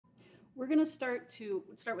We're going to start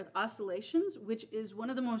with oscillations, which is one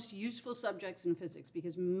of the most useful subjects in physics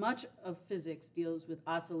because much of physics deals with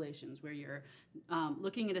oscillations, where you're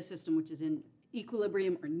looking at a system which is in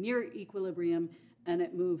equilibrium or near equilibrium, and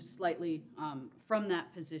it moves slightly from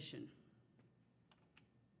that position.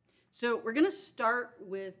 So we're going to start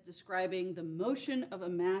with describing the motion of a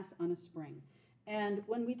mass on a spring. And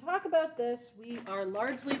when we talk about this, we are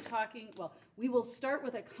largely talking, well, we will start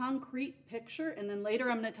with a concrete picture, and then later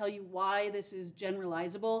I'm going to tell you why this is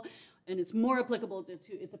generalizable, and it's more applicable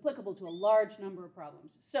it's applicable to a large number of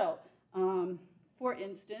problems. So, for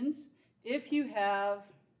instance, if you have,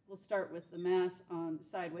 we'll start with the mass on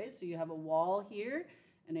sideways. So you have a wall here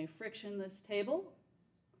and a frictionless table,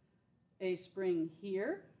 a spring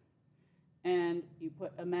here, and you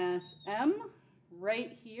put a mass M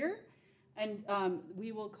right here. And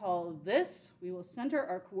we will call this, we will center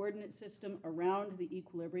our coordinate system around the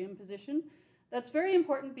equilibrium position. That's very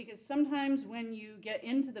important because sometimes when you get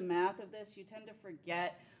into the math of this, you tend to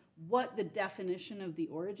forget what the definition of the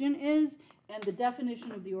origin is, and the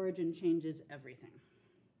definition of the origin changes everything.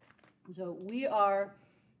 So we are,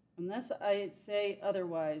 unless I say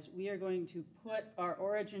otherwise, we are going to put our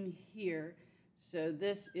origin here. So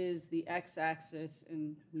this is the x-axis,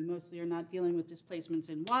 and we mostly are not dealing with displacements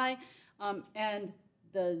in y. And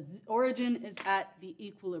the origin is at the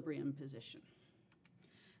equilibrium position.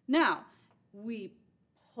 Now, we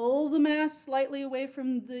pull the mass slightly away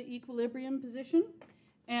from the equilibrium position,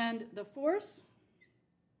 and the force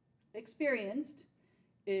experienced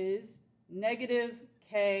is negative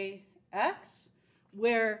kx,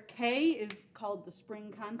 where k is called the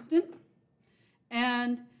spring constant,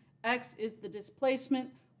 and x is the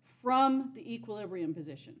displacement from the equilibrium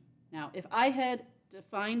position. Now, if I had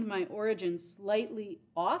defined my origin slightly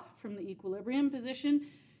off from the equilibrium position,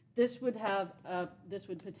 this would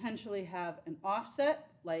potentially have an offset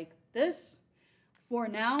like this. For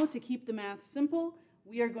now, to keep the math simple,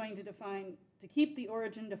 we are going to keep the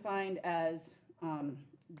origin defined as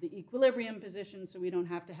the equilibrium position, so we don't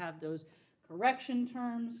have to have those correction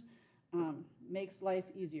terms. Makes life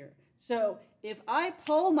easier. So if I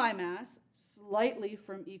pull my mass slightly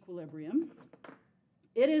from equilibrium,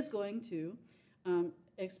 it is going to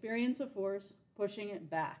experience a force pushing it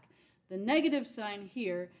back. The negative sign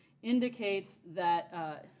here indicates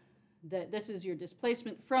that, that this is your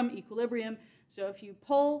displacement from equilibrium. So if you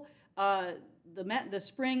pull the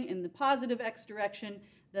spring in the positive x direction,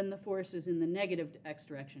 then the force is in the negative x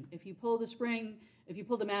direction. If you pull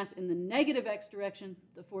the mass in the negative x direction,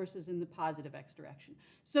 the force is in the positive x direction,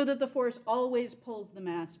 so that the force always pulls the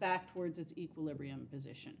mass back towards its equilibrium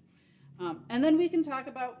position. And then we can talk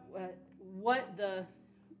about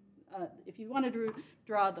if you want to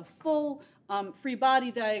draw the full free body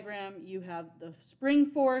diagram, you have the spring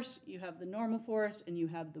force, you have the normal force, and you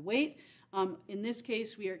have the weight. In this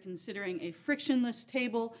case, we are considering a frictionless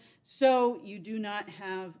table, so you do not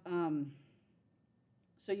have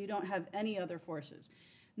you don't have any other forces.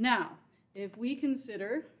 Now, if we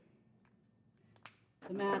consider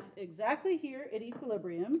the mass exactly here at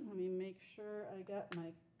equilibrium, let me make sure I got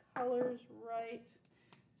my colors right.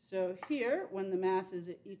 So here, when the mass is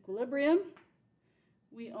at equilibrium,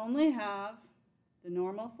 we only have the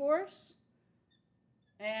normal force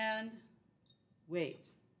and weight.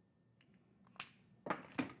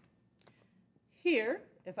 Here,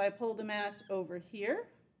 if I pull the mass over here,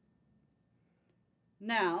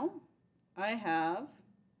 now I have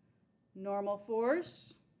normal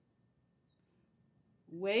force,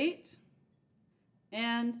 weight,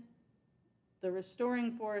 and the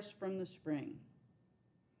restoring force from the spring.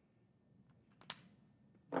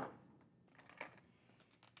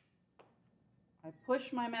 I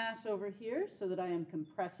push my mass over here so that I am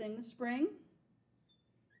compressing the spring.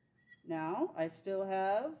 Now I still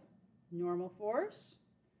have normal force,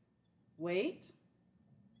 weight,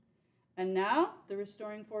 and now the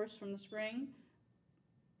restoring force from the spring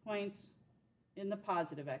points in the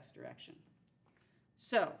positive x direction.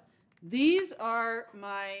 So these are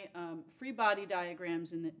my free body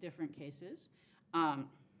diagrams in the different cases,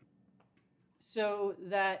 so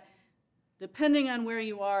that depending on where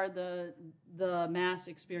you are, the mass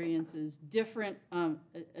experiences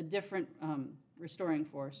a different restoring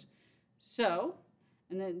force. So,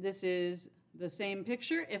 and then this is the same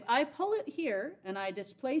picture. If I pull it here and I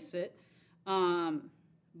displace it so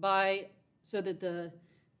that the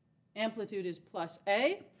amplitude is plus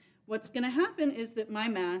a, what's going to happen is that my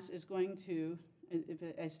mass is going to, if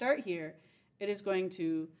I start here, it is going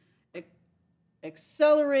to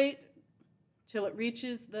accelerate till it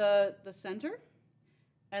reaches the center.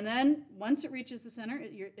 And then once it reaches the center,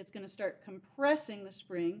 it's going to start compressing the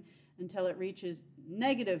spring until it reaches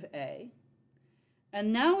negative A.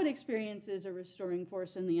 And now it experiences a restoring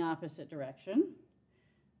force in the opposite direction.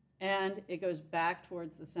 And it goes back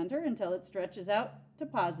towards the center until it stretches out to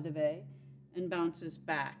positive A and bounces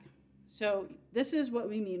back. So this is what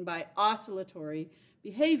we mean by oscillatory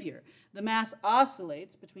behavior. The mass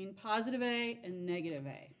oscillates between positive A and negative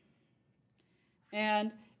A.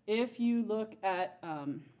 And if you look at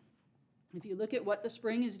what the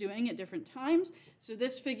spring is doing at different times, so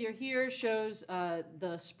this figure here shows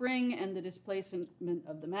the spring and the displacement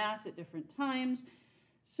of the mass at different times.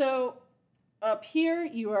 So up here,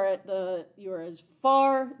 the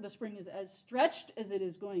spring is as stretched as it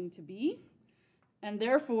is going to be, and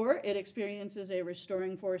therefore it experiences a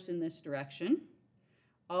restoring force in this direction,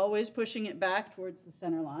 always pushing it back towards the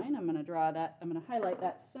center line. I'm going to highlight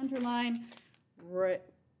that center line right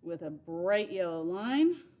with a bright yellow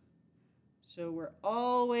line. So we're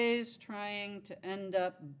always trying to end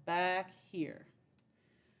up back here.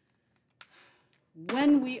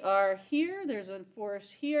 When we are here, there's a force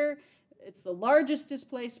here. It's the largest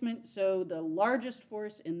displacement, so the largest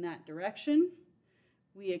force in that direction.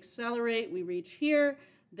 We accelerate, we reach here.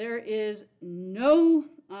 There is no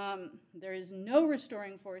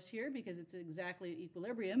restoring force here because it's exactly at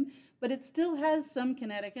equilibrium, but it still has some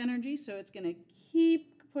kinetic energy, so it's going to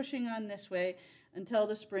keep pushing on this way until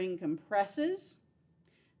the spring compresses.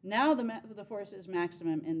 Now the force is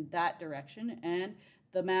maximum in that direction, and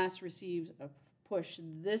the mass receives a push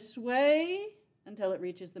this way until it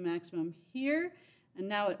reaches the maximum here, and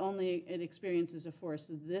now it experiences a force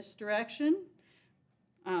this direction.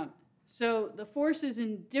 So the force is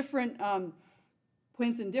in different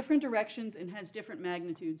points in different directions and has different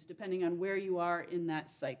magnitudes depending on where you are in that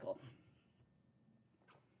cycle.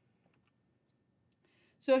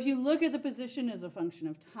 So if you look at the position as a function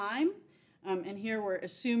of time, and here we're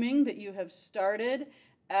assuming that you have started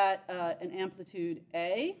at an amplitude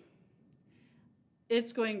A,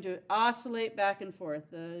 it's going to oscillate back and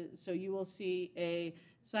forth. So you will see a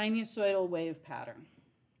sinusoidal wave pattern,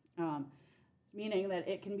 meaning that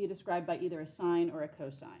it can be described by either a sine or a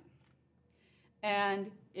cosine. And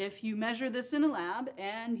if you measure this in a lab,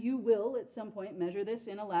 and you will at some point measure this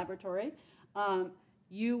in a laboratory,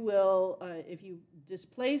 you will, if you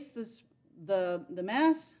displace the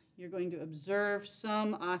mass, you're going to observe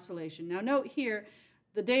some oscillation. Now note here,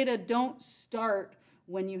 the data don't start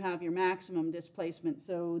when you have your maximum displacement,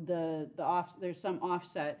 so there's some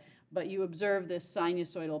offset, but you observe this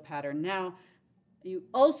sinusoidal pattern. Now, you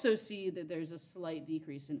also see that there's a slight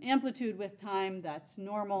decrease in amplitude with time. That's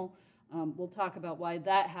normal. We'll talk about why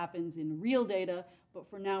that happens in real data, but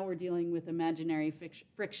for now we're dealing with imaginary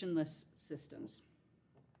frictionless systems.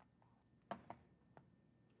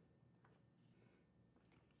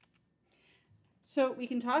 So we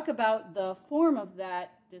can talk about the form of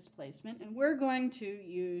that displacement, and we're going to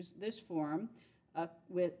use this form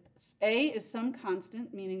with A is some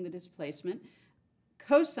constant, meaning the displacement.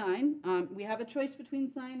 Cosine, we have a choice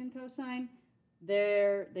between sine and cosine.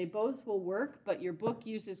 They both will work, but your book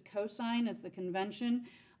uses cosine as the convention.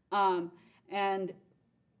 And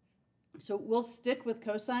so we'll stick with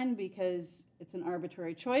cosine because it's an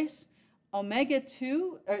arbitrary choice. Omega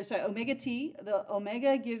t, the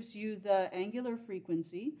omega gives you the angular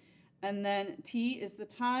frequency, and then t is the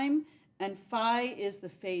time, and phi is the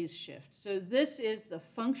phase shift. So this is the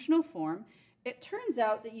functional form. It turns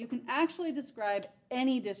out that you can actually describe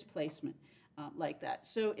any displacement like that.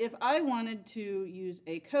 So if I wanted to use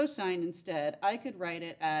a cosine instead, I could write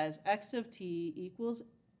it as x of t equals,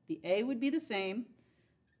 the a would be the same,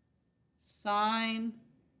 sine,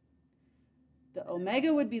 the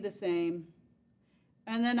omega would be the same,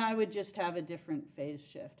 and then I would just have a different phase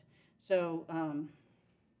shift. So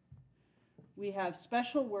we have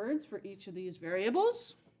special words for each of these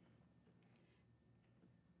variables.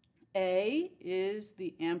 A is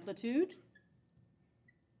the amplitude.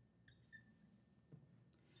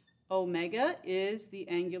 Omega is the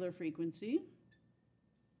angular frequency.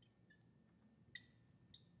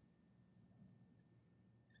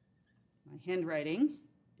 My handwriting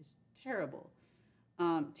is terrible.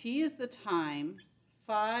 T is the time.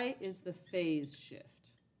 Phi is the phase shift.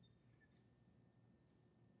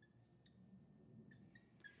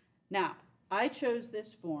 Now, I chose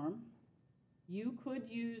this form. You could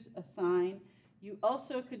use a sine. You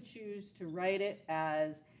also could choose to write it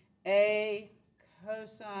as A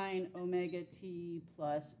cosine omega t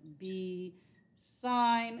plus B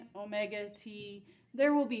sine omega t.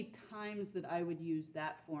 There will be times that I would use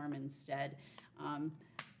that form instead.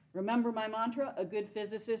 Remember my mantra, a good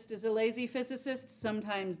physicist is a lazy physicist.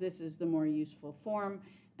 Sometimes this is the more useful form,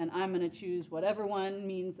 and I'm going to choose whatever one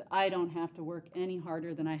means that I don't have to work any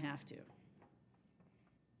harder than I have to.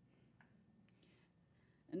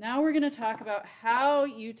 And now we're going to talk about how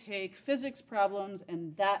you take physics problems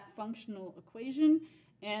and that functional equation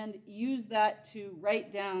and use that to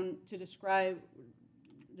write down to describe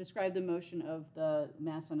the motion of the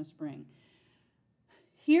mass on a spring.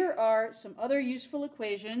 Here are some other useful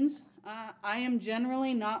equations. I am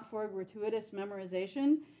generally not for gratuitous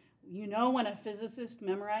memorization. You know, when a physicist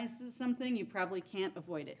memorizes something, you probably can't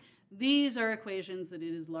avoid it. These are equations that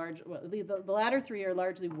it is the latter three are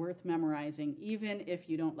largely worth memorizing, even if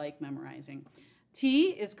you don't like memorizing.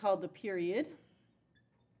 T is called the period.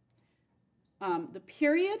 The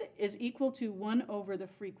period is equal to 1 over the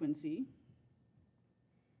frequency.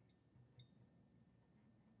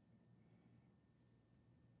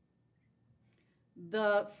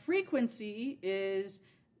 The frequency is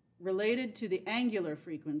related to the angular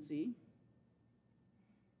frequency.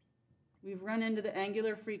 We've run into the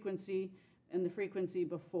angular frequency and the frequency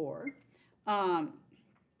before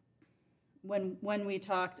when we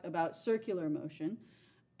talked about circular motion.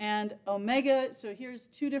 And omega, so here's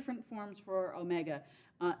two different forms for omega.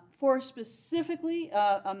 For specifically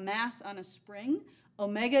a mass on a spring,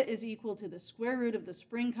 omega is equal to the square root of the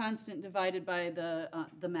spring constant divided by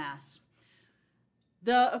the mass.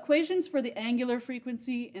 The equations for the angular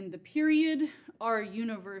frequency and the period are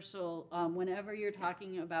universal whenever you're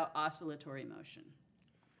talking about oscillatory motion.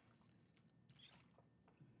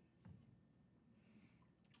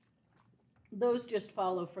 Those just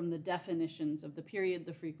follow from the definitions of the period,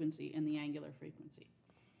 the frequency, and the angular frequency.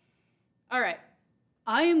 All right,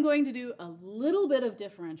 I am going to do a little bit of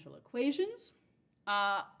differential equations.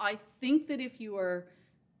 I think that if you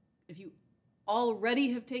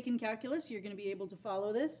already have taken calculus, you're going to be able to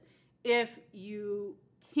follow this. If you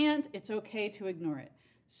can't, it's okay to ignore it.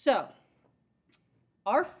 So,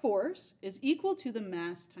 our force is equal to the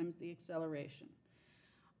mass times the acceleration.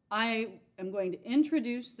 I am going to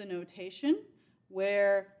introduce the notation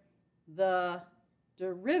where the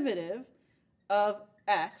derivative of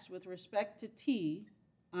x with respect to t,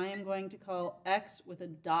 I am going to call x with a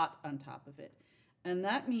dot on top of it. And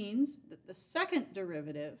that means that the second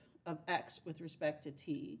derivative of x with respect to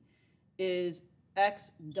t is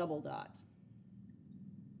x double dot.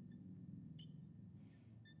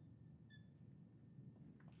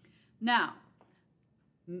 Now,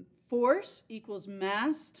 force equals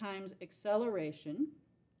mass times acceleration,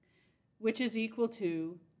 which is equal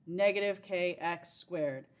to negative kx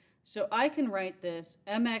squared. So I can write this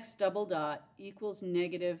mx double dot equals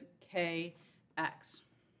negative kx.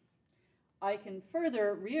 I can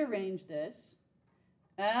further rearrange this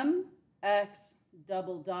mx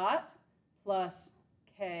double dot plus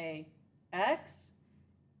kx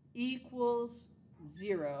equals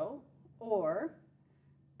 0, or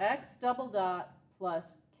x double dot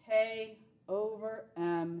plus k over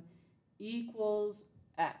m equals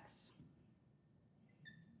x.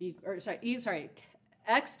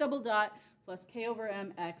 X double dot plus k over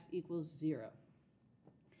mx equals 0.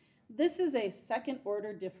 This is a second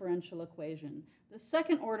order differential equation. The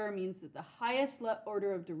second order means that the highest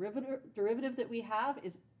order of derivative that we have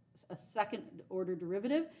is a second order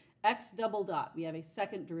derivative, x double dot. We have a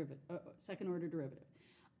second order derivative.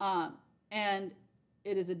 And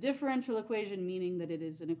it is a differential equation, meaning that it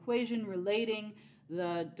is an equation relating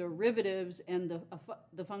the derivatives and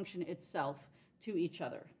the function itself to each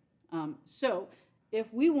other. So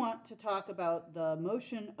if we want to talk about the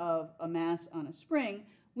motion of a mass on a spring,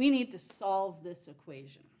 we need to solve this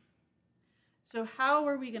equation. So how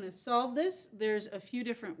are we going to solve this? There's a few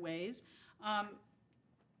different ways.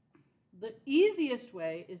 The easiest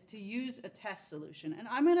way is to use a test solution, and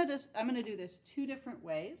I'm going to do this two different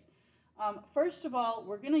ways. First of all,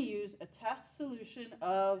 we're going to use a test solution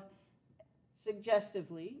of,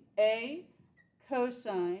 suggestively, a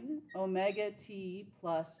cosine omega t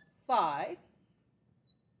plus phi,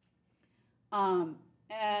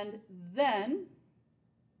 and then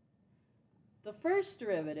the first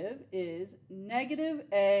derivative is negative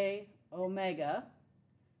a omega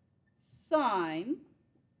sine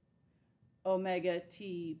omega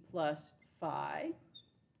t plus phi,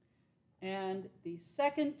 and the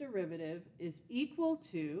second derivative is equal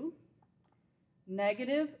to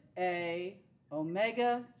negative a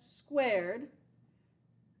omega squared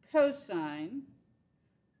cosine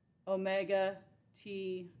omega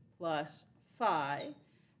t plus phi,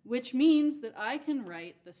 which means that I can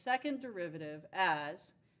write the second derivative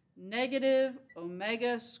as negative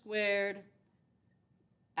omega squared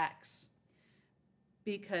x,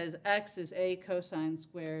 because x is a cosine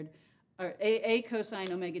squared, or a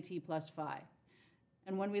cosine omega t plus phi.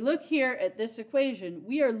 And when we look here at this equation,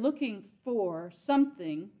 we are looking for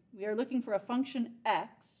something. We are looking for a function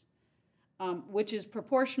x, which is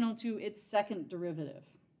proportional to its second derivative.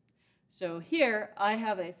 So here I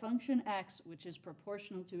have a function x which is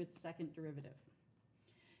proportional to its second derivative.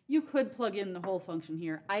 You could plug in the whole function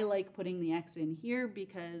here. I like putting the x in here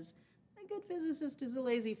because a good physicist is a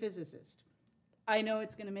lazy physicist. I know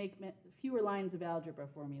it's going to make fewer lines of algebra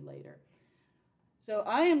for me later. So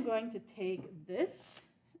I am going to take this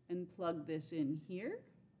and plug this in here.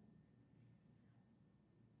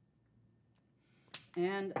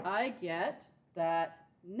 And I get that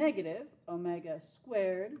negative omega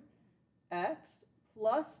squared x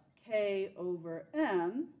plus k over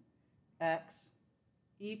m x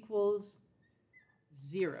equals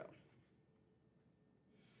 0.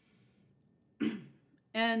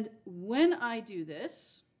 And when I do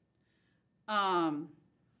this,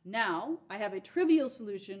 now I have a trivial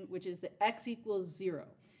solution, which is that x equals 0.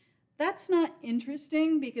 That's not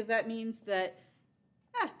interesting because that means that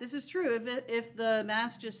this is true if the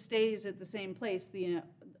mass just stays at the same place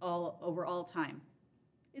over all time.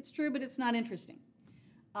 It's true, but it's not interesting.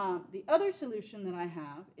 The other solution that I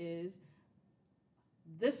have is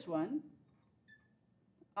this one,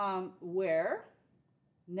 where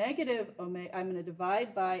negative omega, I'm going to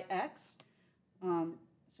divide by x,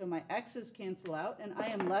 so my x's cancel out, and I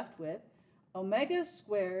am left with omega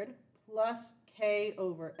squared plus k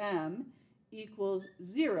over m equals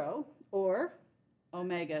 0, or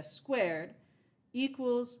omega squared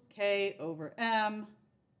equals k over m,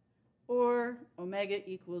 or omega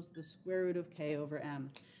equals the square root of k over m.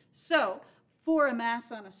 So for a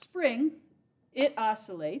mass on a spring, it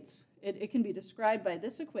oscillates. It can be described by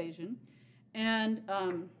this equation, and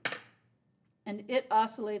it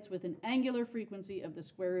oscillates with an angular frequency of the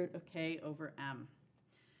square root of k over m.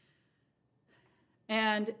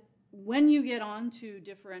 And when you get on to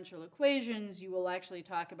differential equations, you will actually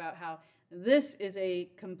talk about how this is a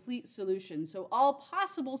complete solution. So all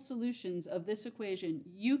possible solutions of this equation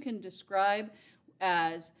you can describe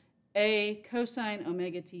as a cosine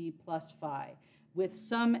omega t plus phi, with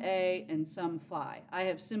some a and some phi. I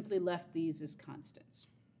have simply left these as constants.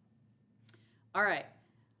 All right,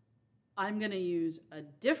 I'm going to use a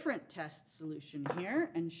different test solution here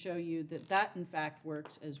and show you that that in fact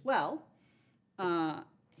works as well.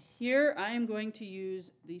 Here I am going to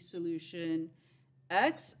use the solution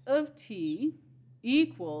x of t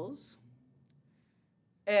equals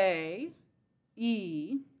a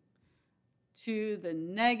e to the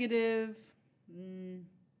negative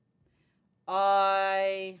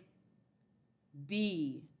I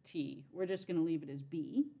b t. We're just going to leave it as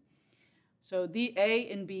b. So the a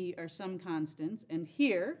and b are some constants, and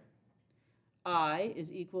here I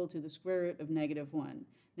is equal to the square root of -1.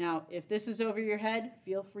 Now, if this is over your head,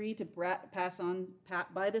 feel free to pass on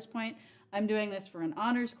by this point. I'm doing this for an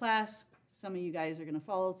honors class. Some of you guys are going to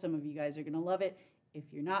follow. Some of you guys are going to love it. If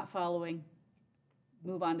you're not following,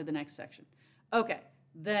 move on to the next section. Okay,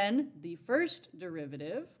 then the first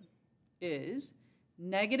derivative is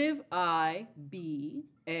negative I b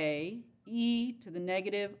a e to the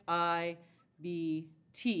negative I b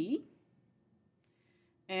t.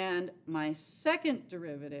 And my second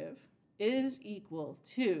derivative is equal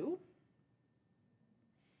to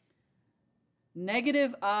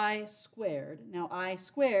negative I squared. Now I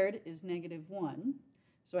squared is -1,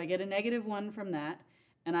 so I get a -1 from that,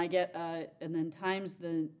 and I get and then times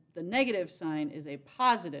the negative sign is a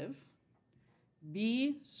positive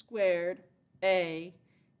b squared a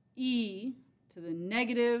e to the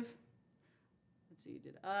negative. Let's see,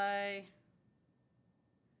 did I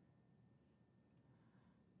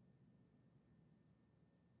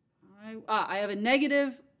have a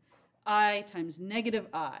negative I times negative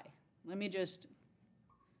I. Let me just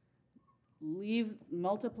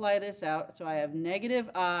multiply this out. So I have negative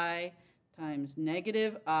I times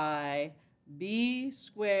negative I b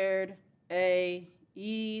squared a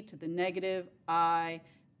e to the negative I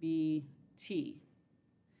b t.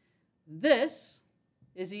 This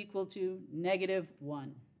is equal to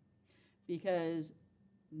 -1 because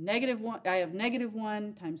I have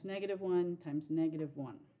 -1 times -1 times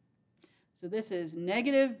 -1. So this is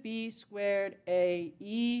negative b squared a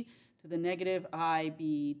e to the negative I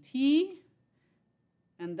b t,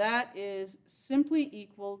 and that is simply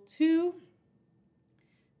equal to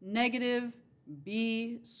negative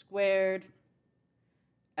b squared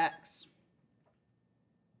x.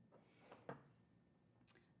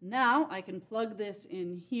 Now I can plug this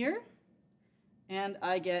in here, and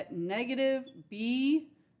I get negative b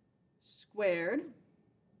squared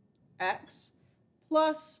x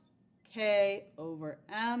plus k over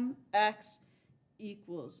m x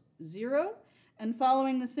equals 0. And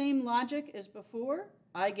following the same logic as before,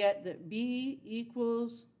 I get that b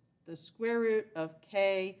equals the square root of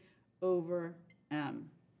k over m.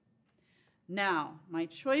 Now, my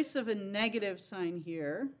choice of a negative sign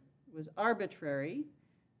here was arbitrary,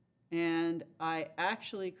 and I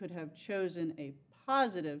actually could have chosen a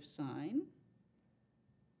positive sign.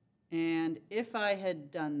 And if I had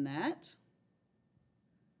done that,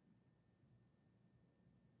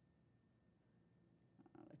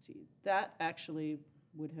 let's see, that actually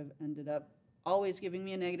would have ended up always giving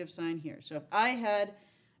me a negative sign here. So if I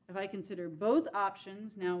consider both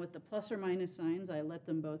options, now with the plus or minus signs, I let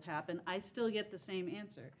them both happen, I still get the same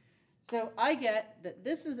answer. So I get that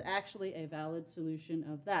this is actually a valid solution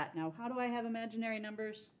of that. Now, how do I have imaginary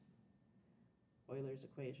numbers? Euler's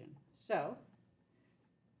equation. So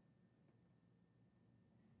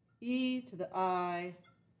e to the I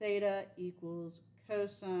theta equals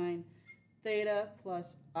cosine theta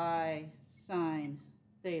plus I sine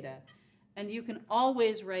theta. And you can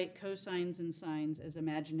always write cosines and sines as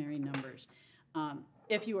imaginary numbers.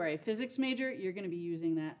 If you are a physics major, you're going to be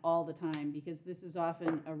using that all the time because this is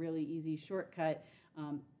often a really easy shortcut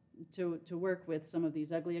to work with some of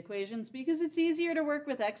these ugly equations, because it's easier to work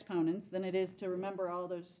with exponents than it is to remember all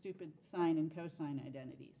those stupid sine and cosine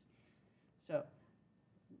identities. So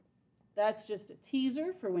that's just a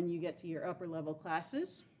teaser for when you get to your upper level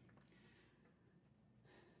classes.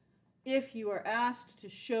 If you are asked to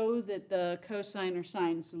show that the cosine or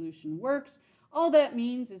sine solution works, all that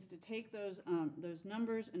means is to take those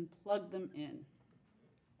numbers and plug them in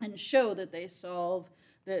and show that they solve,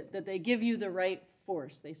 that they give you the right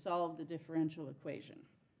force. They solve the differential equation.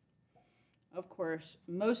 Of course,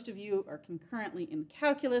 most of you are concurrently in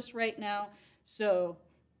calculus right now, so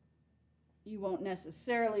you won't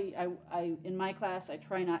necessarily, in my class, I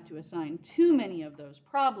try not to assign too many of those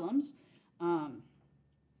problems.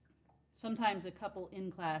 Sometimes a couple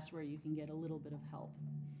in class where you can get a little bit of help.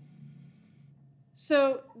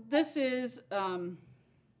 So this is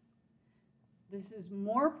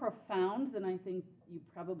more profound than I think you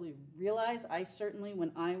probably realize. I certainly,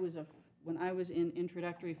 when I was in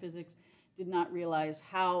introductory physics, did not realize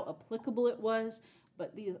how applicable it was.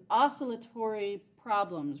 But these oscillatory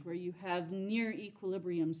problems where you have near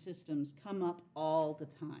equilibrium systems come up all the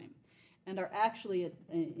time and are actually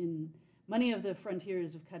in many of the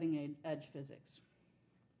frontiers of cutting edge physics.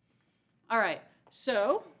 All right,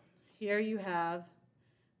 so here you have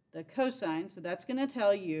the cosine. So that's going to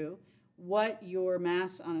tell you what your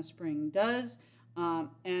mass on a spring does. And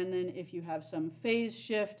then if you have some phase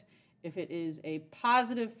shift, if it is a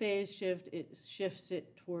positive phase shift, it shifts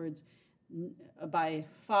it towards by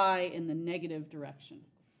phi in the negative direction.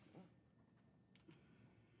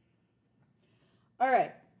 All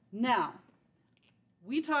right, now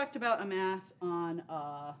we talked about a mass on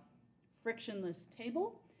a frictionless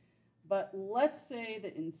table, but let's say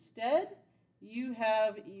that instead you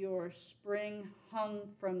have your spring hung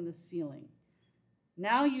from the ceiling.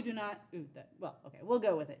 Now you do not, well, okay, we'll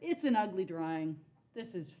go with it. It's an ugly drawing.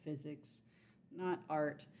 This is physics, not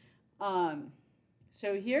art.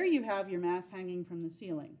 So here you have your mass hanging from the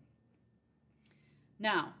ceiling.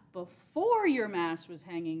 Now, before your mass was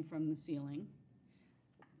hanging from the ceiling,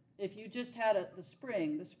 if you just had the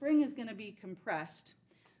spring is going to be compressed.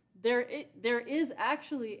 There is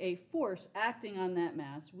actually a force acting on that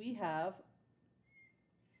mass. We have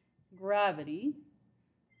gravity,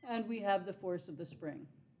 and we have the force of the spring.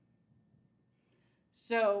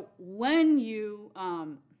 So when you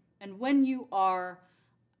are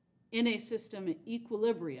in a system at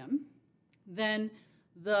equilibrium, then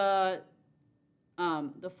the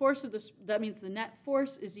force of that means the net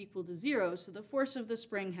force is equal to 0. So the force of the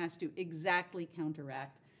spring has to exactly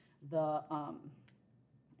counteract the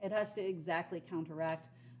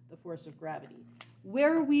force of gravity.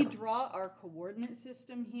 Where we draw our coordinate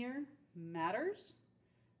system here matters.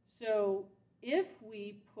 So if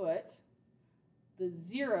we put the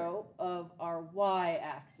 0 of our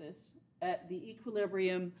y-axis at the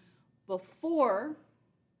equilibrium before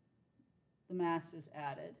the mass is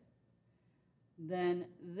added, then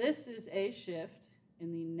this is a shift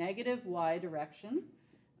in the negative y direction.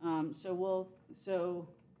 So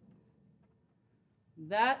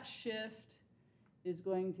that shift is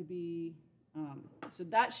going to be, so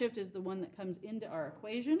that shift is the one that comes into our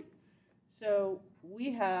equation. So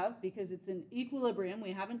we have, because it's in equilibrium,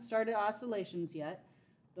 we haven't started oscillations yet,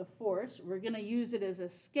 the force, we're going to use it as a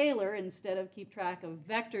scalar instead of keep track of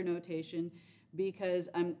vector notation, because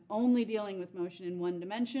I'm only dealing with motion in one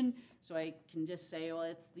dimension. So I can just say, well,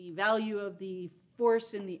 it's the value of the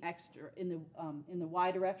force in the in the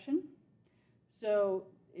y direction. So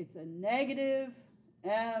it's a negative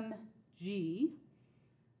mg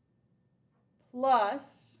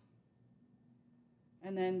plus,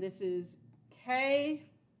 and then this is k,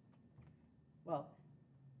 well,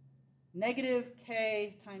 negative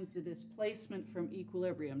k times the displacement from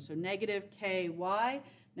equilibrium. So negative ky.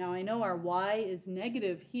 Now I know our y is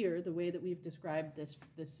negative here, the way that we've described this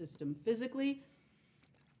system physically.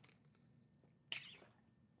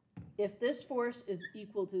 If this force is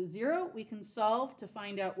equal to 0, we can solve to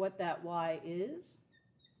find out what that y is.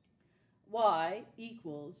 Y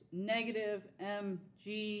equals negative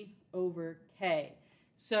mg over k.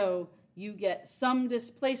 So you get some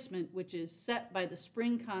displacement, which is set by the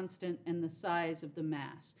spring constant and the size of the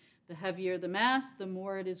mass. The heavier the mass, the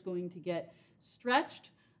more it is going to get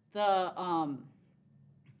stretched. And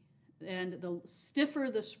the stiffer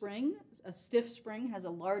the spring, a stiff spring has a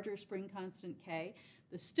larger spring constant k.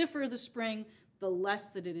 The stiffer the spring, the less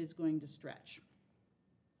that it is going to stretch.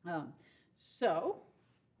 So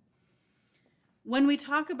when we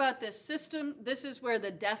talk about this system, this is where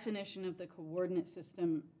the definition of the coordinate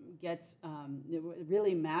system gets, it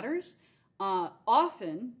really matters.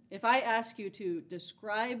 Often, if I ask you to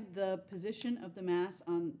describe the position of the mass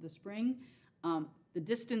on the spring, the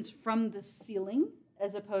distance from the ceiling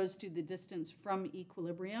as opposed to the distance from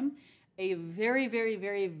equilibrium, a very, very,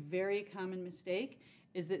 very, very common mistake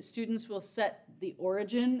is that students will set the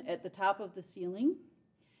origin at the top of the ceiling,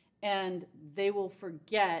 and they will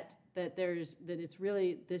forget that it's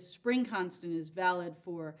really, this spring constant is valid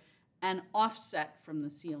for an offset from the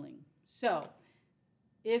ceiling. So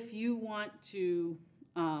if you want to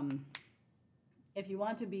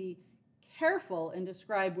be careful and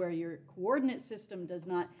describe where your coordinate system does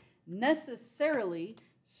not necessarily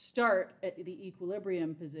start at the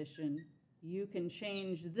equilibrium position, you can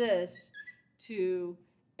change this to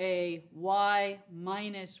a y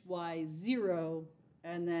minus y0,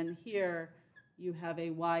 and then here you have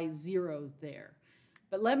a y0 there.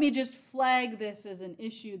 But let me just flag this as an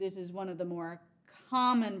issue. This is one of the more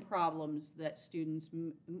common problems that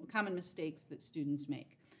common mistakes that students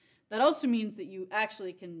make. That also means that you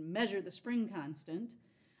actually can measure the spring constant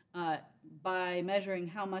by measuring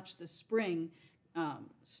how much the spring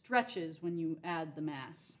stretches when you add the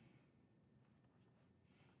mass.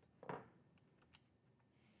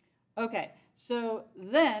 Okay, so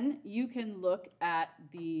then you can look at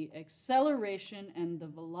the acceleration and the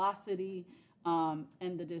velocity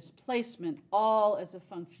and the displacement all as a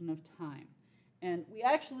function of time. And we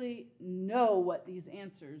actually know what these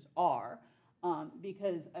answers are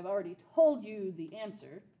because I've already told you the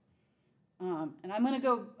answer. And I'm going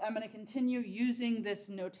to continue using this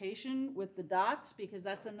notation with the dots because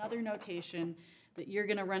that's another notation that you're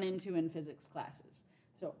going to run into in physics classes.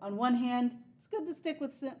 So on one hand, it's good to stick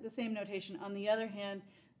with the same notation. On the other hand,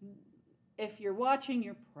 if you're watching,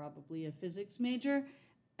 you're probably a physics major,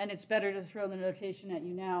 and it's better to throw the notation at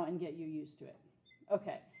you now and get you used to it.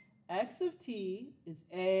 Okay, x of t is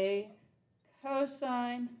a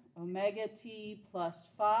cosine omega t plus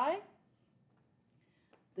phi.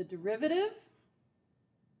 The derivative,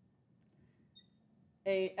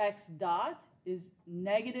 a x dot, is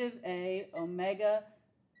negative a omega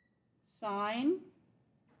sine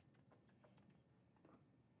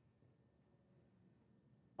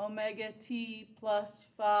omega t plus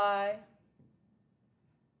phi.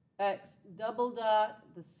 X double dot,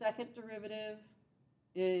 the second derivative,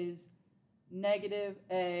 is negative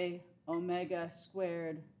a omega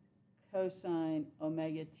squared cosine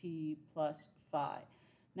omega t plus phi.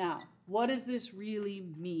 Now, what does this really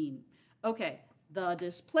mean? Okay, the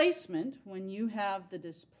displacement, when you have the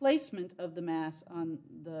displacement of the mass on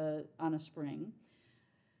a spring,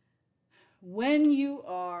 when you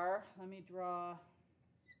are, let me draw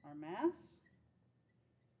our mass.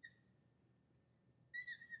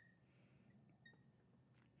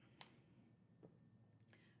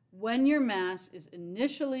 When your mass is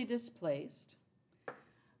initially displaced,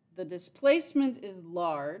 the displacement is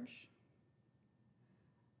large.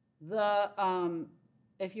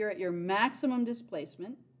 If you're at your maximum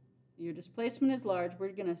displacement, your displacement is large. We're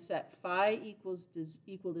going to set phi equal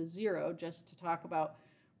to 0 just to talk about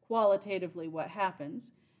qualitatively what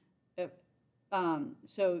happens.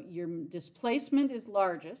 So your displacement is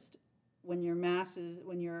largest when your mass is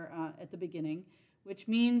at the beginning, which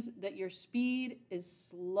means that your speed is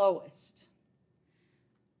slowest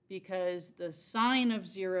because the sine of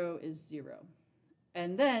 0 is 0.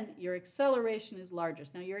 And then your acceleration is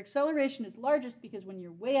largest. Now your acceleration is largest because when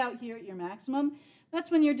you're way out here at your maximum, that's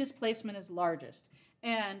when your displacement is largest.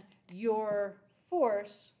 And your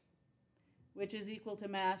force, which is equal to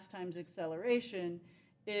mass times acceleration,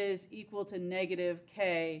 is equal to negative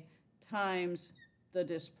k times the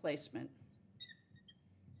displacement.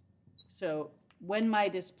 So when my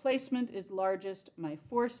displacement is largest, my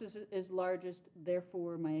force is largest,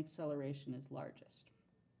 therefore my acceleration is largest.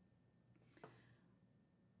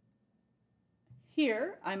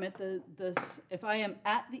 Here, I'm at if I am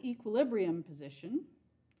at the equilibrium position,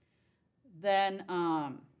 then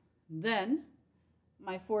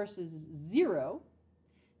my force is 0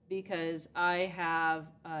 because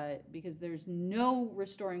because there's no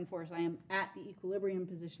restoring force. I am at the equilibrium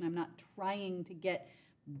position. I'm not trying to get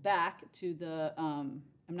back to the, I'm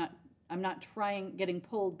not getting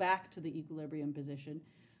pulled back to the equilibrium position.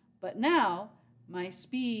 But now my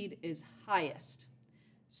speed is highest.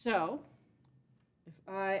 So if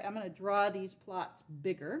I'm going to draw these plots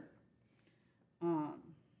bigger.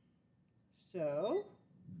 So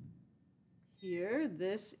here,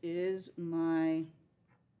 this is my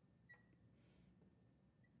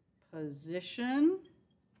position.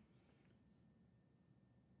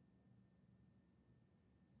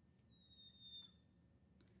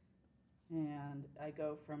 And I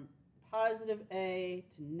go from positive A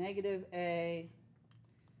to negative A.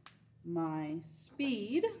 My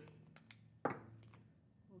speed,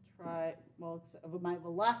 my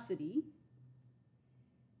velocity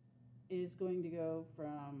is going to go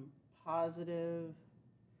from positive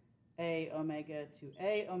A omega to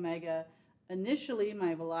A omega. Initially,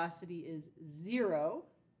 my velocity is 0,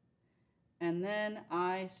 and then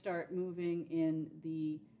I start moving in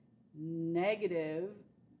the negative.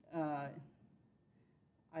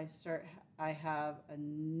 I have a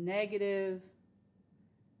negative.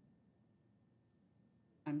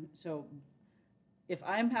 So if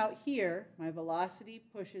I'm out here, my velocity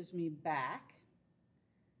pushes me back,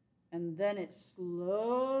 and then it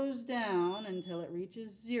slows down until it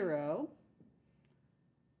reaches 0.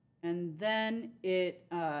 And then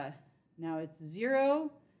now it's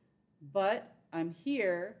 0, but I'm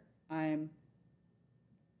here, I'm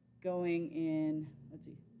going in, let's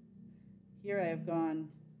see, here I have gone,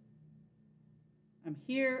 I'm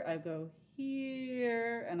here, I go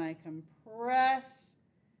here, and I compress,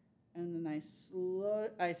 and then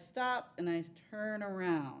I stop, and I turn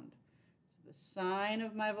around. So the sign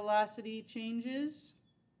of my velocity changes.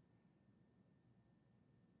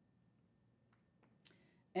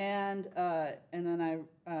 And then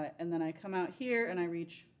I come out here and I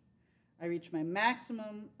reach my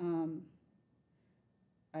maximum.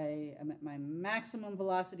 I am at my maximum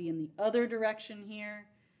velocity in the other direction here,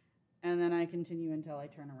 and then I continue until I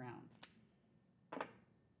turn around.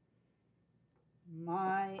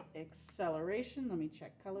 My acceleration. Let me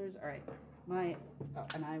check colors. All right.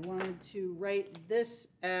 And I wanted to write this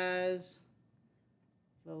as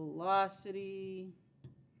velocity.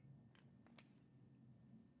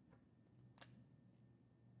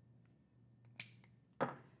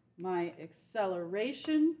 My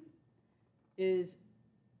acceleration is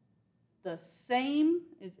the same,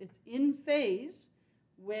 it's in phase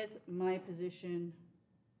with my position,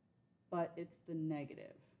 but it's the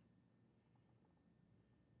negative.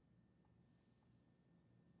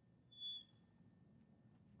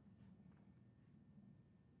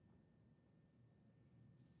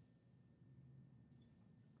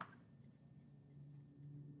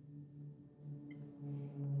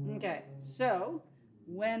 Okay, so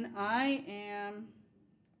when I am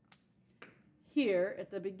here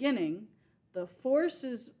at the beginning, the force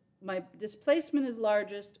is, my displacement is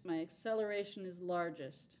largest, my acceleration is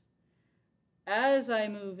largest. As I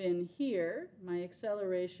move in here, my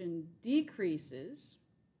acceleration decreases,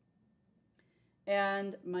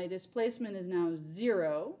 and my displacement is now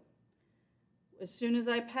 0. As soon as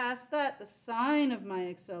I pass that, the sign of my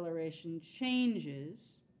acceleration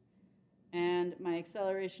changes, and my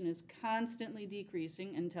acceleration is constantly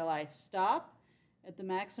decreasing until I stop at the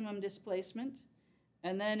maximum displacement,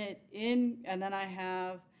 and then I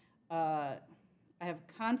have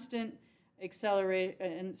constant accelerate,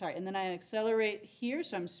 and then I accelerate here,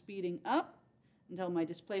 so I'm speeding up until my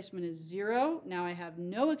displacement is 0. Now I have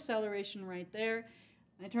no acceleration right there.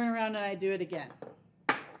 I turn around and I do it again.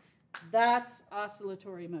 That's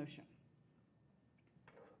oscillatory motion.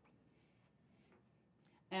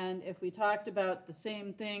 And if we talked about the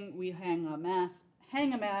same thing, we hang a mass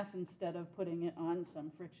instead of putting it on some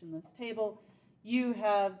frictionless table. You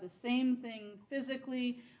have the same thing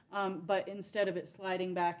physically, but instead of it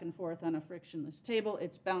sliding back and forth on a frictionless table,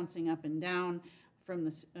 it's bouncing up and down from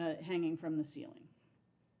hanging from the ceiling.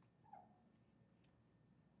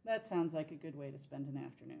 That sounds like a good way to spend an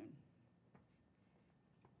afternoon.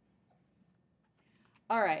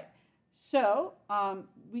 All right. So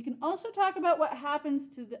we can also talk about what happens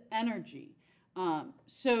to the energy.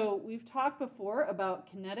 So we've talked before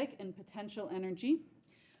about kinetic and potential energy.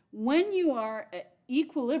 When you are at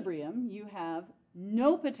equilibrium, you have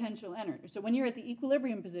no potential energy. So when you're at the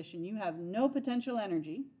equilibrium position, you have no potential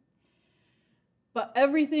energy, but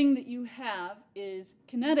everything that you have is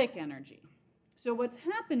kinetic energy. So what's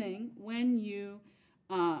happening when you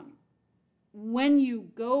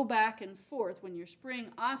go back and forth, when your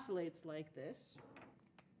spring oscillates like this,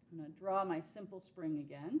 I'm going to draw my simple spring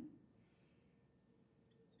again.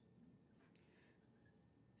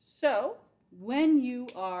 So when you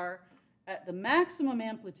are at the maximum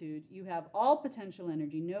amplitude, you have all potential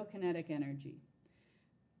energy, no kinetic energy.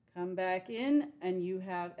 Come back in, and you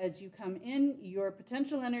have, as you come in, your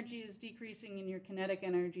potential energy is decreasing and your kinetic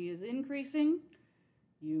energy is increasing.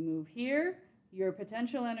 You move here, your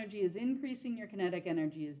potential energy is increasing, your kinetic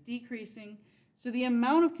energy is decreasing. So the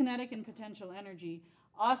amount of kinetic and potential energy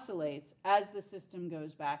oscillates as the system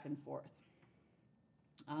goes back and forth.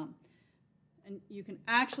 And you can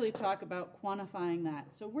actually talk about quantifying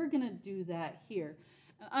that. So we're going to do that here.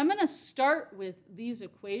 I'm going to start with these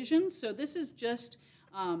equations. So this is just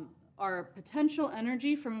our potential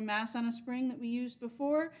energy from a mass on a spring that we used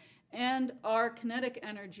before, and our kinetic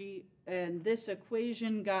energy. And this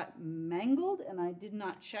equation got mangled, and I did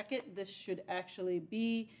not check it. This should actually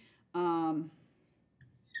be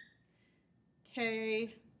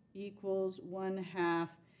K equals 1/2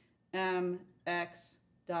 mx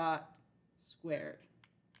dot squared.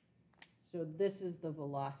 So this is the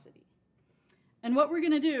velocity. And what we're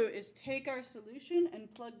going to do is take our solution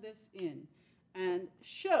and plug this in and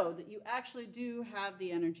show that you actually do have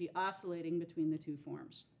the energy oscillating between the two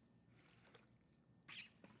forms.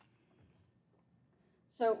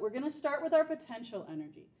 So we're going to start with our potential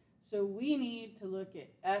energy. So we need to look at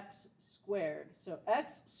x squared. So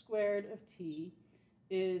x squared of t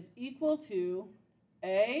is equal to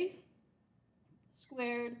a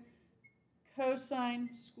squared cosine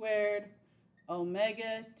squared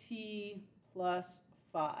omega t plus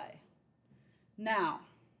phi. Now,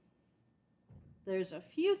 there's a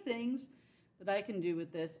few things that I can do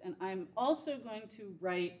with this, and I'm also going to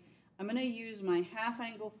write, I'm going to use my half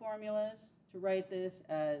angle formulas to write this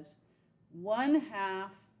as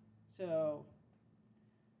 1/2, so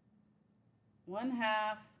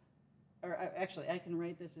 1/2, or actually I can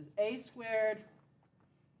write this as a squared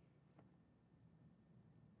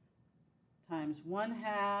times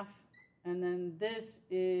 1/2, and then this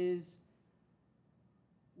is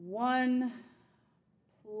 1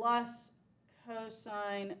 plus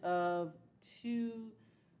cosine of 2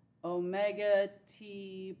 omega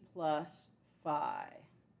t plus phi.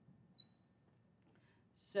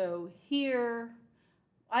 So here,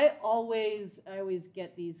 I always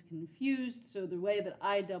get these confused, so the way that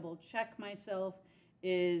I double check myself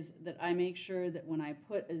is that I make sure that when I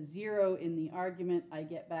put a 0 in the argument, I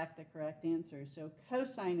get back the correct answer. So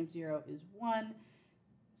cosine of 0 is 1.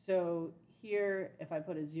 So here, if I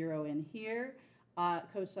put a 0 in here,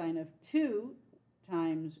 cosine of 2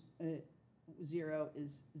 times 0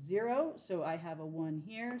 is 0. So I have a 1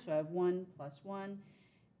 here. So I have 1 plus 1,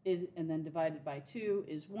 and then divided by 2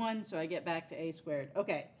 is 1. So I get back to a squared.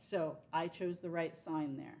 Okay, so I chose the right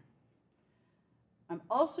sign there. I'm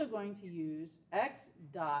also going to use x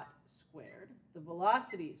dot squared, the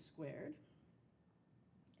velocity squared,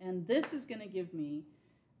 and this is going to give me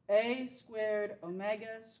a squared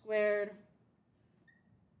omega squared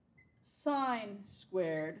sine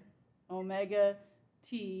squared omega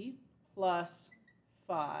t plus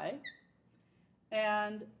phi,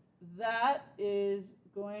 and that is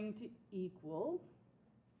going to equal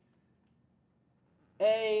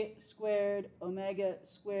a squared omega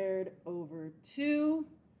squared over 2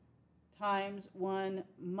 times 1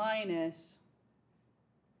 minus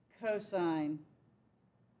cosine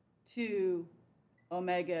 2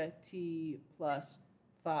 omega t plus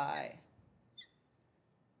phi.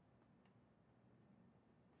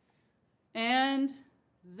 And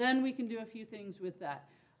then we can do a few things with that.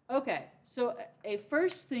 Okay, so a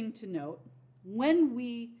first thing to note, when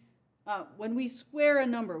we square a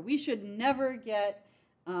number, we should never get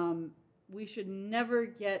a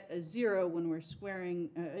 0 when we're squaring.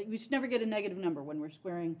 We should never get a negative number when we're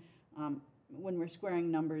squaring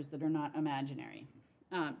numbers that are not imaginary.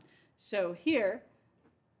 So here,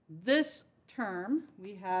 this term,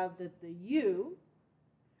 we have that the U,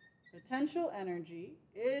 potential energy,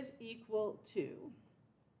 is equal to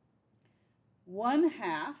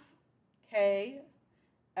 1/2 k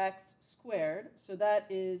x squared. So that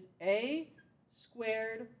is a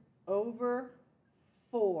squared over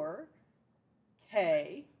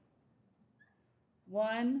 4k,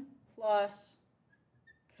 1 plus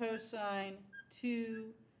cosine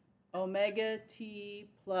 2 omega t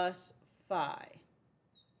plus phi.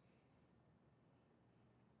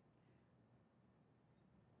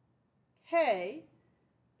 K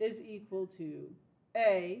is equal to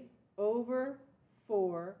A over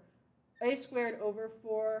 4, A squared over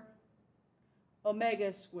 4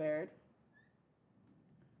 omega squared,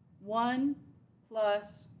 1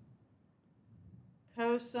 plus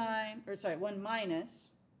cosine, or sorry, 1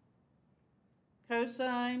 minus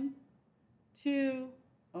cosine 2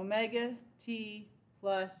 omega t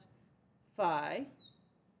plus phi.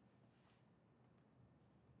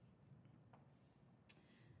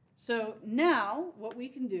 So now what we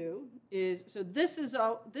can do is, so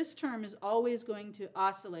this term is always going to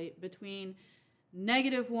oscillate between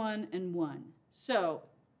 -1 and 1. So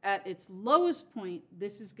at its lowest point,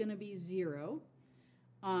 this is going to be 0.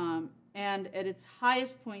 And at its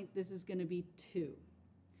highest point, this is going to be 2.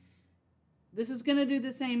 This is going to do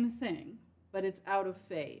the same thing, but it's out of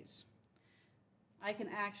phase. I can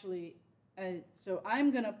actually, so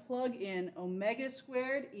I'm going to plug in omega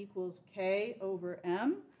squared equals k over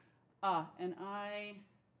m. And I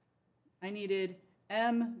needed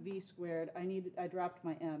mv squared. I dropped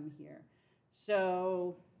my m here.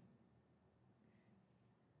 So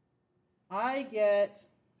I get,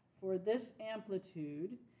 for this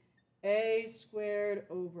amplitude, a squared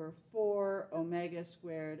over 4 omega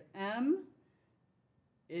squared m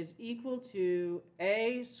is equal to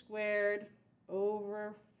a squared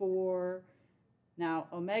over 4. Now,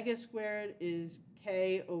 omega squared is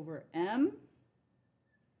k over m.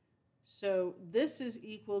 So this is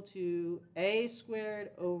equal to a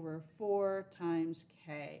squared over 4 times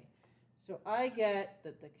k. So I get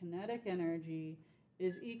that the kinetic energy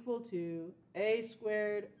is equal to a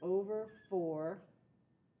squared over 4.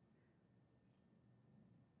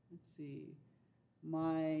 Let's see,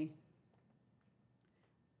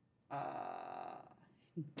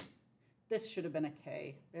 this should have been a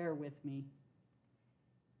k, bear with me.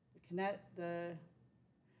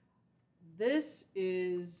 This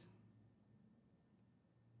is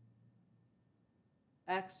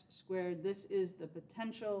x squared, this is the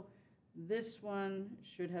potential, this one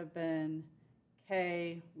should have been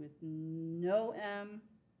k with no m,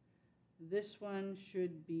 this one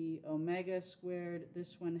should be omega squared,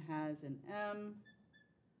 this one has an m.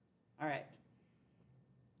 All right,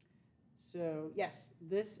 so yes,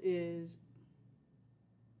 this is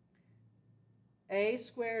a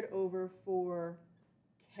squared over 4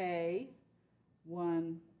 k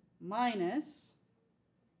 1 minus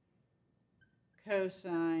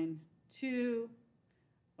cosine 2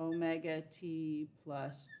 omega t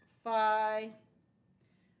plus phi.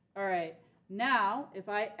 All right, now if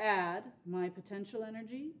I add my potential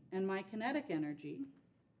energy and my kinetic energy,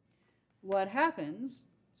 what happens,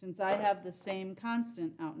 since I have the same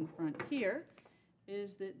constant out in front here,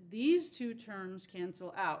 is that these two terms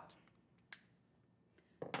cancel out.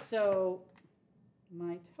 So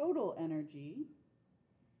my total energy,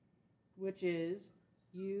 which is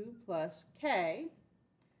U plus K,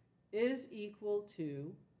 is equal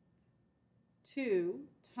to 2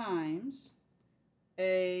 times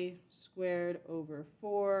A squared over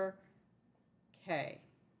 4K,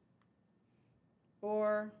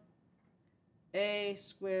 or A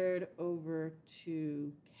squared over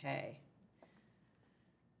 2K.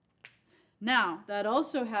 Now, that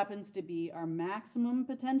also happens to be our maximum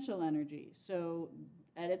potential energy. So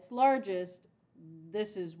at its largest,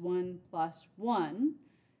 this is 1 plus 1.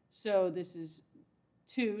 So this is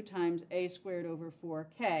 2 times A squared over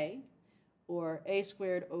 4K, or A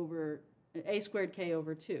squared K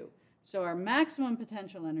over 2. So our maximum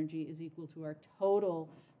potential energy is equal to our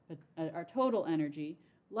total energy.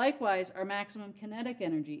 Likewise, our maximum kinetic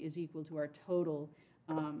energy is equal to our total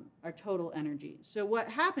energy. So what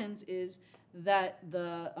happens is that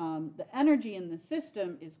the energy in the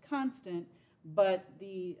system is constant, but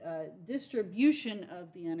the distribution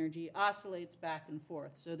of the energy oscillates back and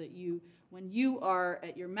forth, so that when you are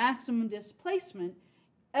at your maximum displacement,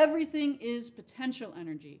 everything is potential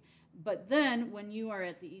energy. But then when you are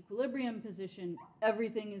at the equilibrium position,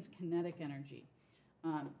 everything is kinetic energy.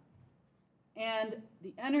 And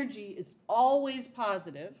the energy is always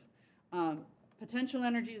positive. Potential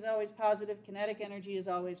energy is always positive, kinetic energy is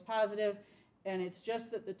always positive, and it's just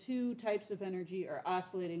that the two types of energy are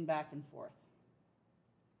oscillating back and forth.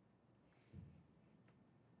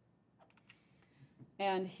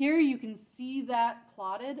 And here you can see that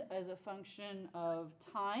plotted as a function of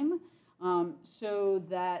time, so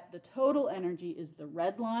that the total energy is the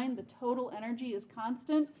red line. The total energy is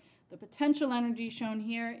constant. The potential energy shown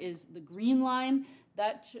here is the green line.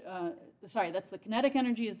 That's the kinetic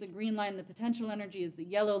energy is the green line. The potential energy is the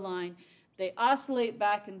yellow line. They oscillate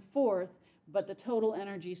back and forth, but the total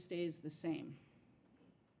energy stays the same.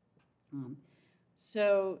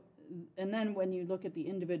 So then when you look at the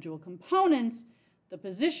individual components, the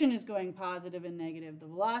position is going positive and negative, the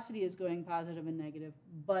velocity is going positive and negative,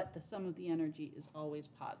 but the sum of the energy is always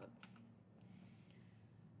positive.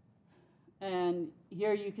 And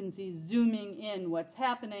here you can see, zooming in, what's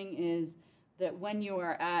happening is that when you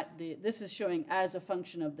are at this is showing as a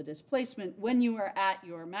function of the displacement, when you are at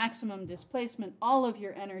your maximum displacement, all of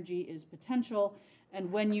your energy is potential,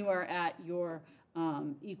 and when you are at your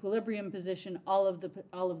equilibrium position, all of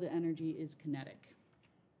the energy is kinetic.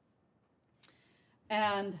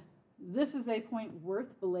 And this is a point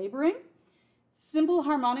worth belaboring. Simple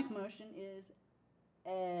harmonic motion is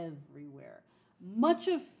everywhere. Much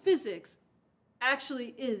of physics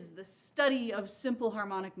actually is the study of simple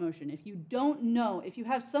harmonic motion. If you don't know, if you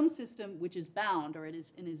have some system which is bound or it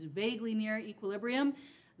is vaguely near equilibrium,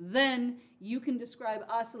 then you can describe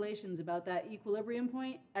oscillations about that equilibrium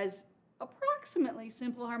point as approximately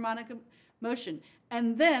simple harmonic motion.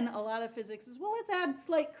 And then a lot of physics is, well, let's add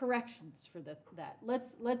slight corrections for that.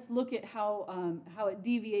 Let's look at how it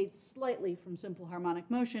deviates slightly from simple harmonic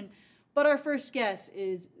motion. But our first guess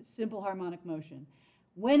is simple harmonic motion.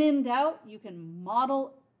 When in doubt, you can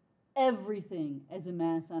model everything as a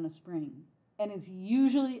mass on a spring. And it's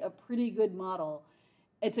usually a pretty good model.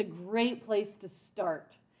 It's a great place to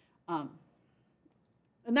start. And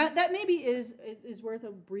that maybe is worth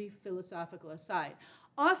a brief philosophical aside.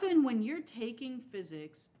 Often when you're taking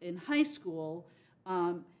physics in high school,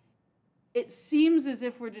 it seems as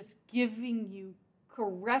if we're just giving you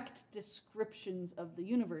correct descriptions of the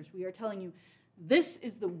universe. We are telling you, this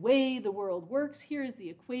is the way the world works. Here is the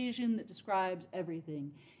equation that describes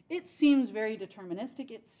everything. It seems very deterministic.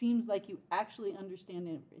 It seems like you actually understand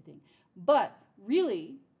everything. But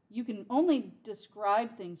really, you can only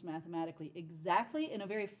describe things mathematically exactly in a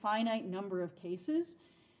very finite number of cases.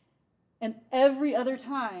 And every other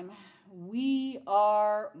time, we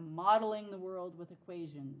are modeling the world with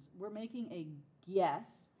equations. We're making a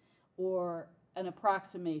guess or an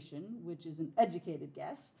approximation, which is an educated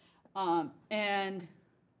guess. And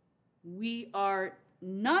we are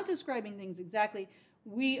not describing things exactly.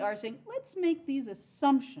 We are saying, let's make these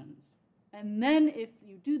assumptions. And then if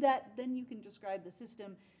you do that, then you can describe the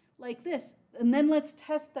system like this. And then let's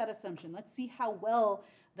test that assumption. Let's see how well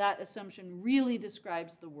that assumption really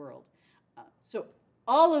describes the world. So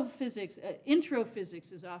all of physics, intro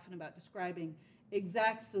physics is often about describing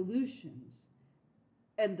exact solutions.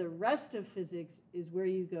 And the rest of physics is where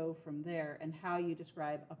you go from there and how you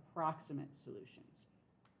describe approximate solutions.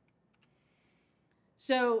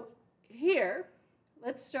 So here,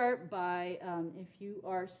 let's start by, if you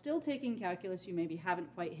are still taking calculus, you maybe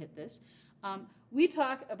haven't quite hit this. We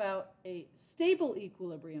talk about a stable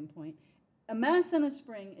equilibrium point. A mass on a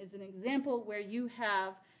spring is an example where you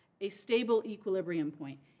have a stable equilibrium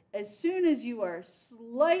point. As soon as you are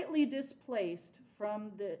slightly displaced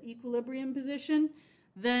from the equilibrium position,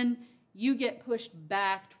 then you get pushed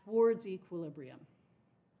back towards equilibrium.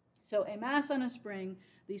 So a mass on a spring,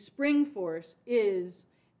 the spring force is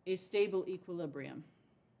a stable equilibrium.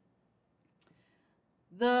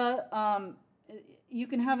 You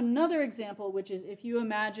can have another example, which is if you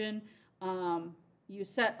imagine you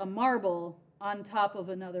set a marble on top of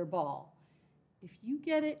another ball. If you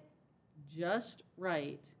get it just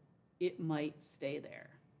right, it might stay there.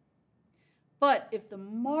 But if the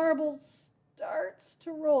marble starts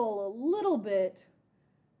to roll a little bit,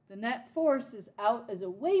 the net force is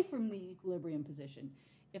away from the equilibrium position.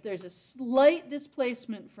 If there's a slight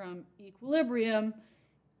displacement from equilibrium,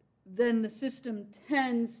 then the system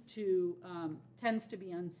tends to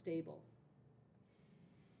be unstable.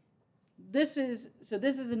 This is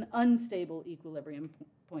an unstable equilibrium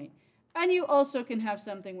point. And you also can have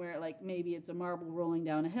something where, like, maybe it's a marble rolling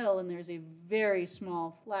down a hill and there's a very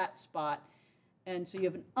small flat spot. And so you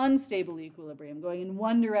have an unstable equilibrium. Going in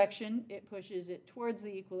one direction, it pushes it towards the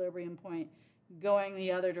equilibrium point. Going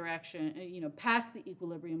the other direction, past the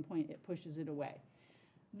equilibrium point, it pushes it away.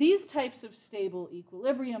 These types of stable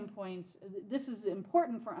equilibrium points, this is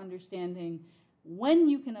important for understanding when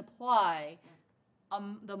you can apply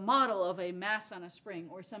the model of a mass on a spring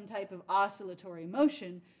or some type of oscillatory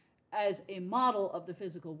motion as a model of the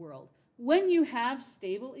physical world. When you have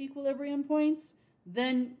stable equilibrium points,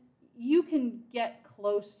 then you can get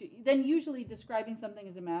close to, then usually describing something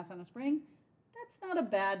as a mass on a spring, that's not a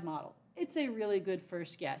bad model. It's a really good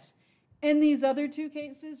first guess. In these other two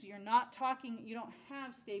cases, you don't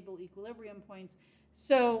have stable equilibrium points,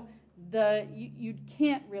 so you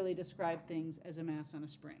can't really describe things as a mass on a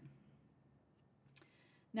spring.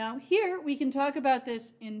 Now here we can talk about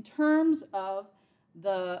this in terms of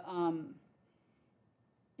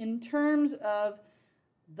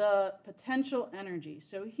the potential energy.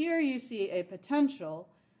 So here you see a potential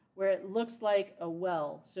where it looks like a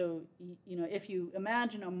well. So, you know, if you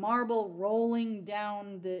imagine a marble rolling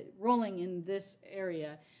in this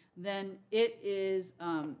area, then it is,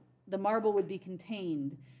 the marble would be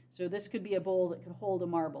contained. So this could be a bowl that could hold a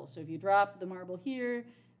marble. So if you drop the marble here,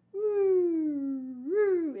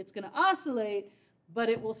 it's going to oscillate, but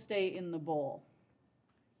it will stay in the bowl.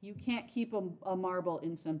 You can't keep a marble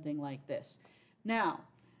in something like this. Now,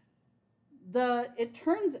 it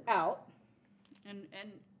turns out,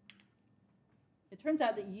 it turns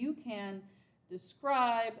out that you can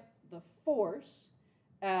describe the force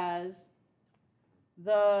as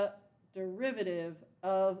the derivative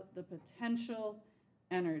of the potential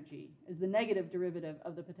energy, as the negative derivative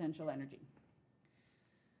of the potential energy.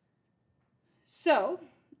 So,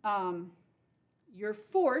 your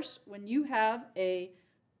force, when you have a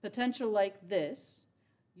potential like this,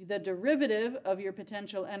 the derivative of your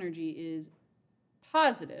potential energy is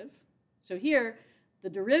positive. So here, the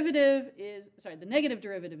negative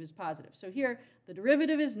derivative is positive. So here, the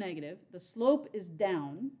derivative is negative, the slope is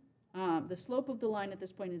down. The slope of the line at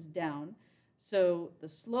this point is down. So the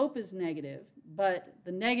slope is negative, but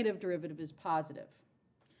the negative derivative is positive.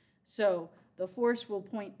 So the force will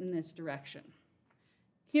point in this direction.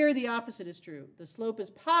 Here, the opposite is true. The slope is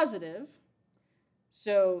positive,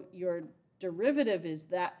 so your derivative is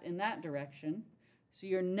in that direction. So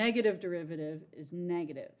your negative derivative is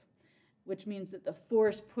negative, which means that the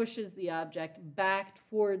force pushes the object back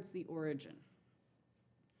towards the origin.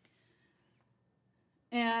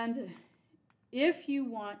 And if you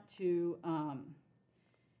want to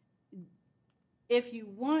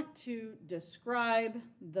describe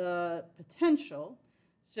the potential,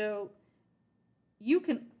 so you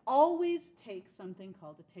can always take something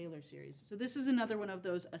called a Taylor series. So this is another one of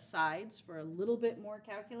those asides for a little bit more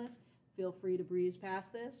calculus. Feel free to breeze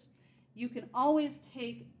past this. You can always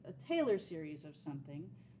take a Taylor series of something.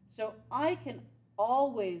 So I can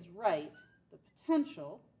always write the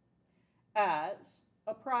potential as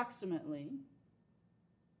approximately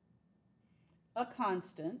a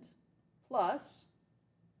constant plus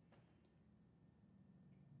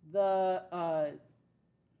the,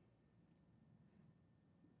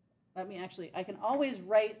 I can always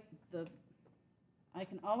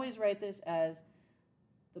write this as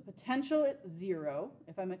the potential at 0.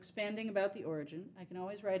 If I'm expanding about the origin, I can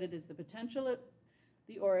always write it as the potential at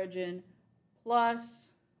the origin plus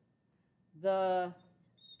the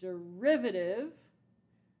derivative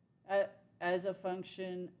as a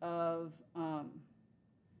function of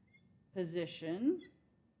position,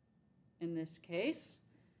 in this case,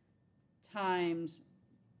 times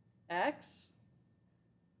x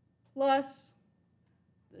plus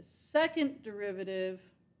the second derivative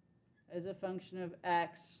as a function of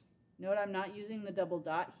x. Note I'm not using the double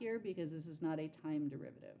dot here because this is not a time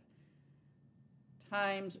derivative.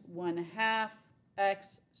 Times 1/2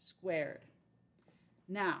 x squared.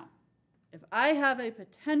 Now, if I have a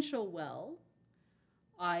potential well,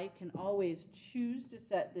 I can always choose to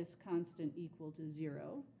set this constant equal to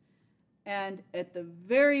 0. And at the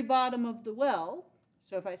very bottom of the well,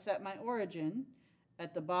 so if I set my origin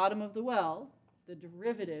at the bottom of the well, the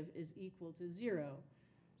derivative is equal to 0.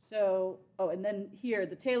 So, and then here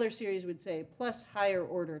the Taylor series would say plus higher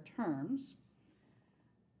order terms.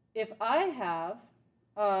 If I have,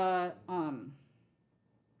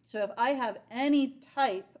 so if I have any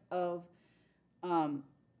type of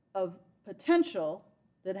potential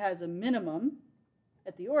that has a minimum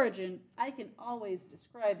at the origin, I can always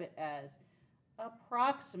describe it as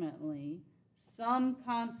approximately some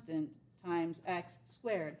constant times x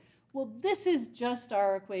squared. Well, this is just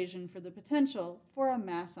our equation for the potential for a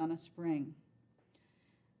mass on a spring.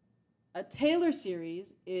 A Taylor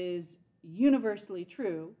series is universally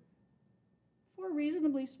true for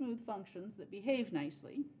reasonably smooth functions that behave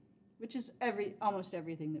nicely, which is almost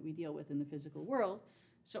everything that we deal with in the physical world.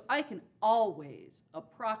 So I can always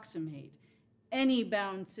approximate any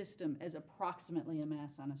bound system as approximately a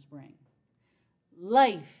mass on a spring.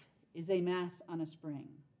 Life is a mass on a spring.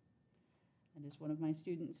 And as one of my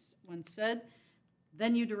students once said,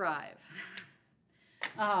 then you derive.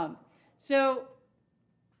 So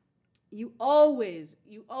you always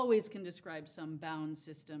can describe some bound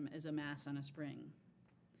system as a mass on a spring.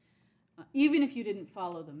 Even if you didn't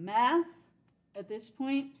follow the math at this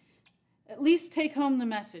point, at least take home the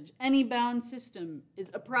message. Any bound system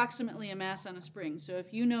is approximately a mass on a spring. So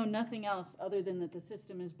if you know nothing else other than that the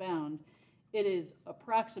system is bound, it is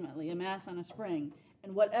approximately a mass on a spring.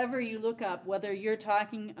 And whatever you look up, whether you're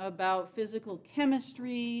talking about physical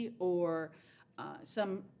chemistry or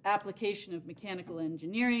some application of mechanical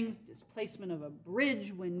engineering, displacement of a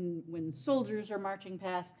bridge when soldiers are marching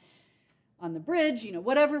past on the bridge,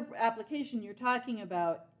 whatever application you're talking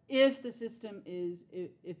about, if the system is,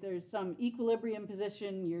 if there's some equilibrium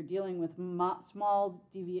position, you're dealing with small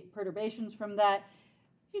perturbations from that,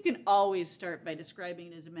 you can always start by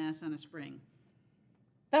describing it as a mass on a spring.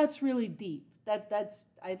 That's really deep.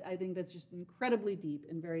 I think that's just incredibly deep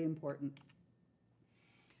and very important.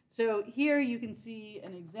 So here you can see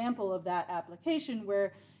an example of that application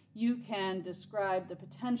where you can describe the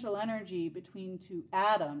potential energy between two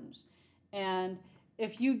atoms. And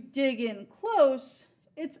if you dig in close,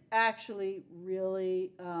 it's actually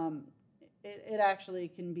really, it actually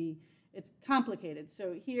can be, it's complicated.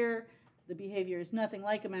 So here the behavior is nothing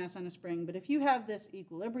like a mass on a spring, but if you have this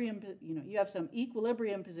equilibrium, you have some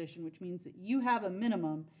equilibrium position, which means that you have a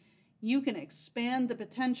minimum, you can expand the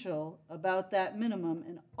potential about that minimum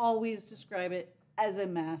and always describe it as a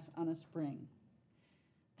mass on a spring.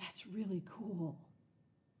 That's really cool.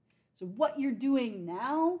 So what you're doing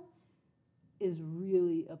now is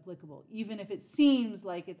really applicable, even if it seems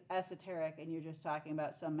like it's esoteric and you're just talking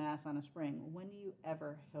about some mass on a spring. When do you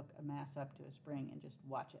ever hook a mass up to a spring and just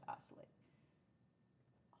watch it oscillate?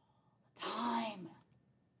 All the time.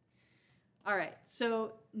 All right,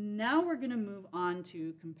 so now we're going to move on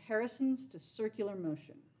to comparisons to circular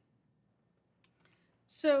motion.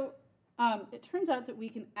 So it turns out that we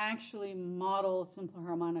can actually model simple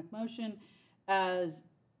harmonic motion as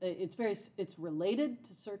it's related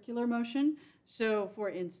to circular motion. So for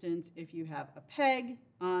instance, if you have a peg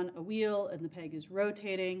on a wheel and the peg is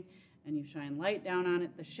rotating and you shine light down on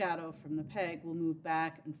it, the shadow from the peg will move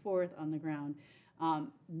back and forth on the ground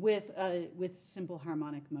with simple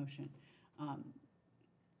harmonic motion.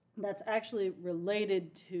 That's actually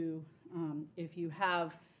related to if you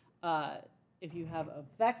have a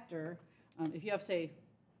vector, if you have, say,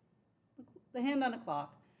 the hand on a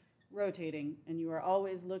clock rotating, and you are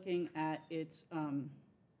always looking at its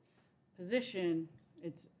position,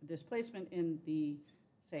 its displacement in the,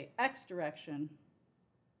 say, x direction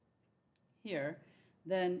here,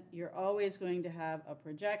 then you're always going to have a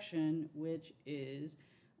projection which is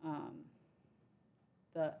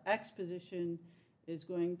the x position is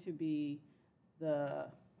going to be the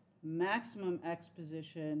maximum x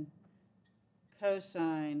position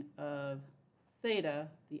cosine of theta,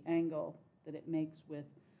 the angle that it makes with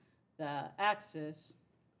the axis.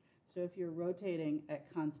 So if you're rotating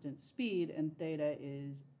at constant speed and theta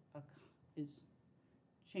is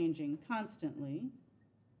changing constantly,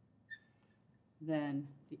 then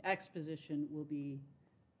the x position will be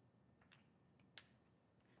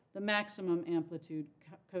the maximum amplitude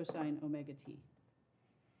cosine omega t.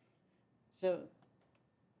 So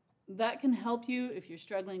that can help you if you're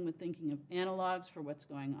struggling with thinking of analogs for what's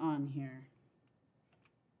going on here.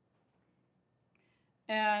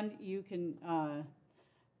 And you can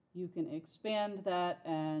expand that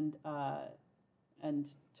and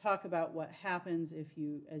talk about what happens as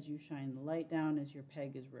you shine the light down as your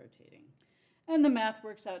peg is rotating. And the math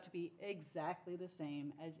works out to be exactly the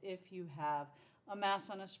same as if you have a mass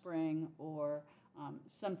on a spring or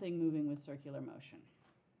something moving with circular motion.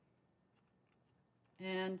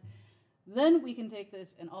 And then we can take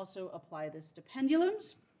this and also apply this to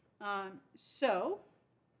pendulums. So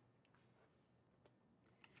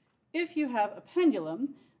if you have a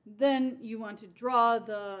pendulum, then you want to draw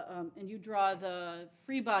the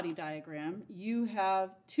free body diagram. You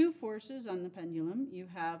have two forces on the pendulum. You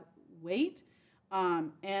have weight,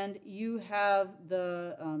 and you have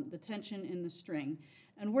the tension in the string.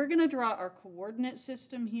 And we're going to draw our coordinate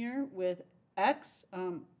system here with x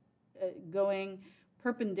going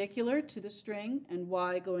perpendicular to the string and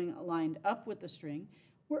y going aligned up with the string.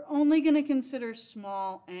 We're only going to consider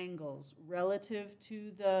small angles relative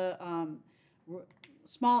to the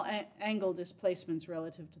angle displacements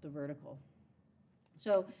relative to the vertical.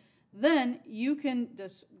 So then you can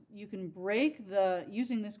break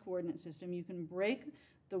using this coordinate system, you can break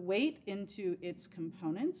the weight into its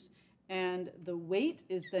components, and the weight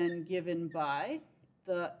is then given by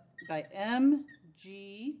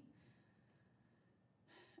mg,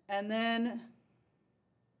 and then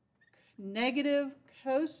negative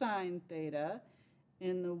cosine theta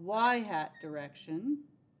in the y-hat direction,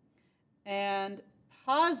 and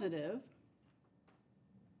positive,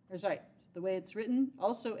 or sorry, the way it's written,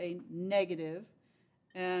 also a negative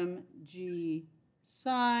mg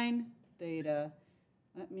sine theta.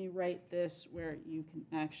 Let me write this where you can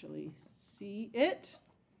actually see it.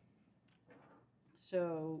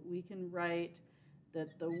 So we can write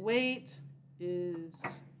that the weight is,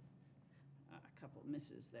 a couple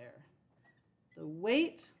misses there. The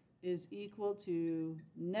weight is equal to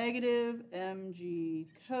negative mg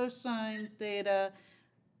cosine theta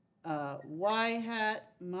y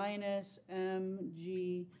hat minus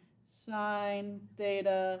mg sine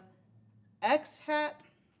theta x hat.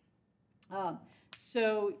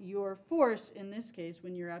 So your force in this case,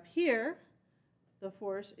 when you're up here, the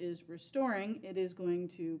force is restoring. It is going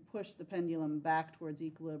to push the pendulum back towards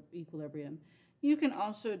equilibrium. You can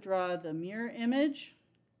also draw the mirror image,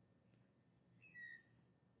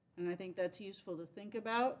 and I think that's useful to think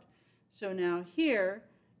about. So now here,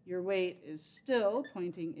 your weight is still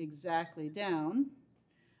pointing exactly down,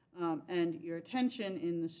 and your tension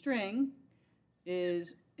in the string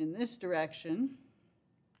is in this direction.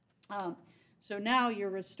 So now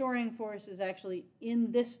your restoring force is actually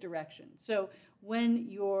in this direction. So when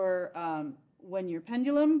your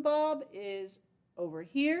pendulum bob is over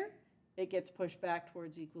here, it gets pushed back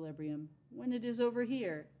towards equilibrium. When it is over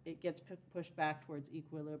here, it gets pushed back towards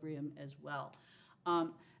equilibrium as well.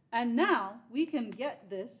 And now we can get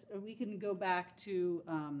this, or we can go back to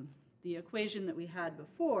the equation that we had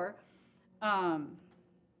before. And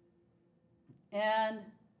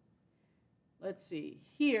let's see,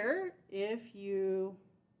 here, if you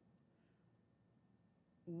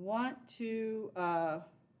want to,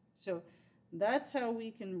 so that's how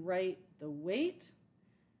we can write the weight.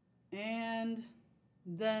 And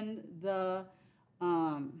then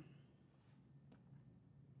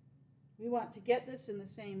we want to get this in the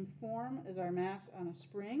same form as our mass on a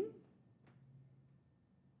spring.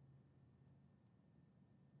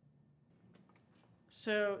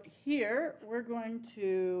 So here we're going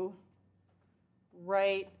to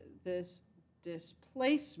write this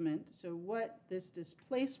displacement. So what this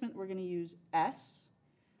displacement, we're going to use S.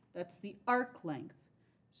 That's the arc length.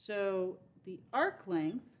 So the arc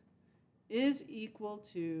length is equal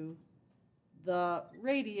to the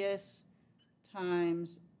radius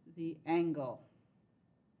times the angle.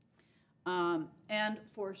 And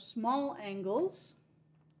for small angles,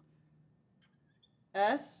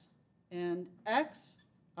 S and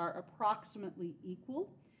X are approximately equal,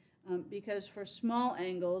 because for small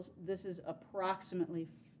angles, this is approximately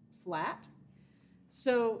flat.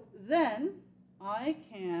 So then I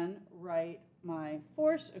can write my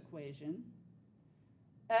force equation.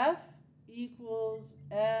 F equals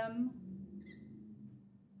m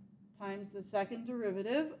times the second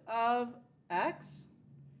derivative of x.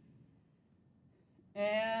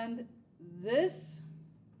 And this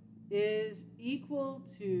is equal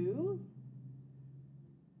to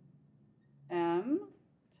m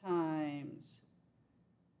times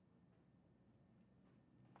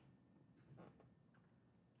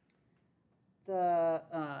the,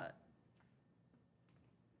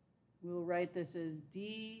 we'll write this as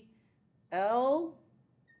dl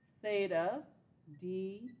theta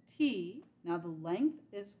dt. Now the length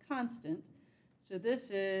is constant, so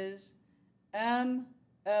this is ml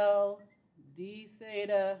d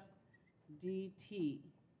theta dt.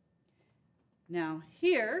 Now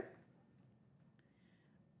here,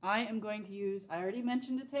 I am going to use, I already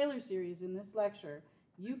mentioned a Taylor series in this lecture.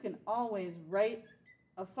 You can always write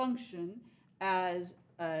a function as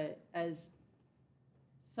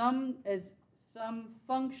some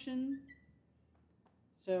function.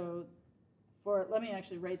 So let me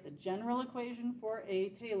actually write the general equation for a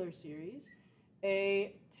Taylor series.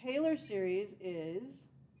 A Taylor series is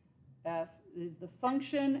f is the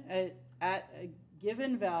function at a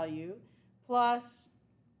given value plus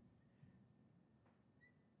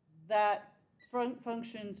that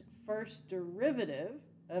function's first derivative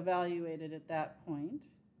evaluated at that point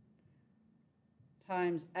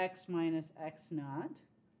times x minus x naught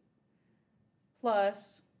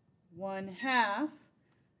plus 1/2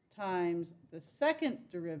 times the second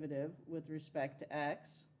derivative with respect to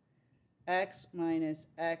x, x minus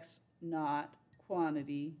x naught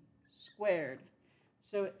quantity squared.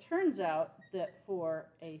 So it turns out that for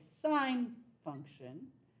a sine function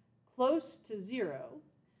close to 0,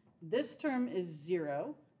 this term is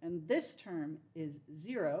 0 and this term is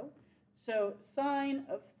 0. So sine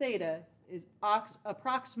of theta is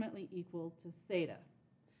approximately equal to theta.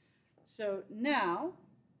 So now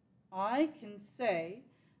I can say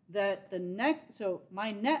that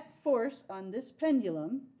my net force on this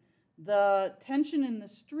pendulum, the tension in the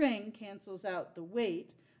string cancels out the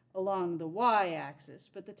weight along the y-axis,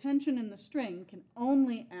 but the tension in the string can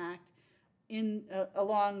only act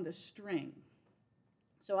along the string.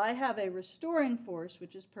 So I have a restoring force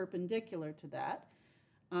which is perpendicular to that.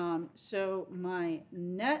 So my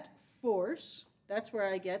net force, that's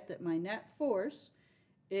where I get that my net force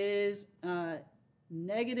is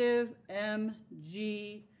negative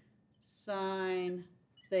mg sine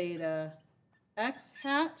theta x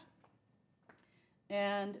hat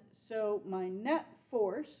And so my net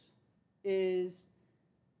force is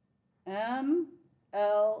ml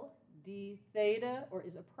d theta, or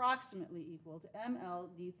is approximately equal to ml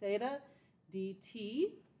d theta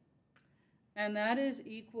dt, and that is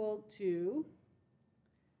equal to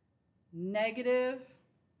negative,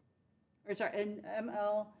 or sorry, and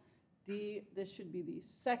ml d, this should be the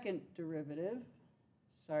second derivative,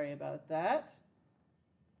 sorry about that,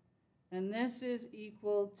 and this is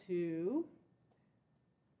equal to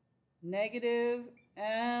negative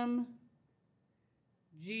mg,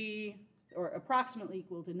 or approximately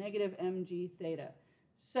equal to negative mg theta.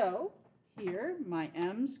 So here my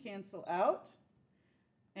m's cancel out,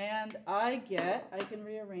 and I can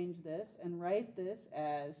rearrange this and write this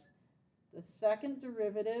as the second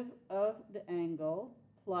derivative of the angle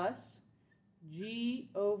plus g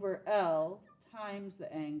over L times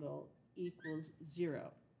the angle equals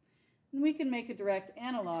 0. And we can make a direct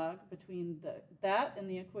analog between that and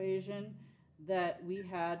the equation that we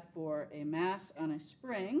had for a mass on a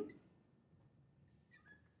spring.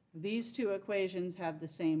 These two equations have the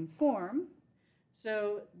same form,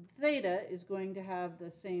 so theta is going to have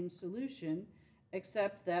the same solution,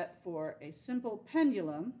 except that for a simple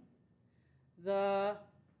pendulum, the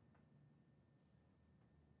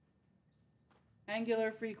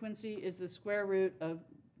angular frequency is the square root of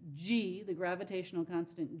g, the gravitational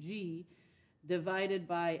constant g, divided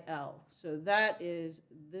by L. So that is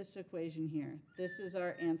this equation here. This is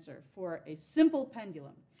our answer for a simple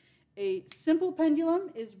pendulum. A simple pendulum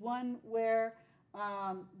is one where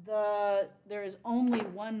there is only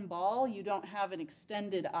one ball. You don't have an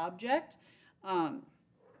extended object.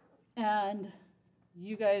 And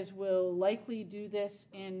you guys will likely do this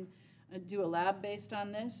do a lab based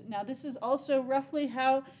on this. Now, this is also roughly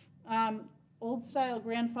how old-style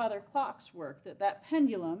grandfather clocks work, that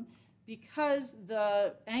pendulum, because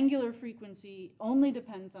the angular frequency only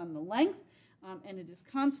depends on the length, and it is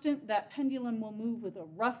constant, that pendulum will move with a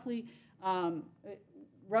roughly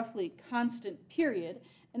constant period,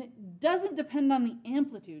 and it doesn't depend on the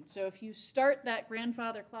amplitude. So if you start that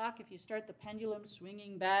grandfather clock, if you start the pendulum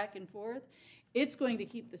swinging back and forth, it's going to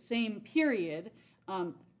keep the same period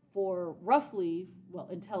for roughly, well,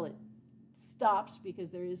 until it stops, because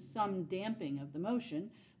there is some damping of the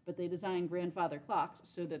motion, but they design grandfather clocks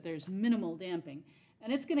so that there's minimal damping.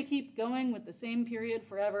 And it's going to keep going with the same period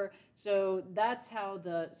forever, so that's how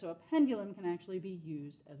so a pendulum can actually be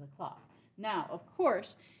used as a clock. Now, of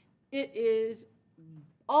course, it is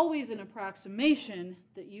always an approximation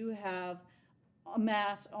that you have a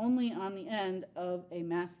mass only on the end of a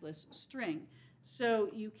massless string. So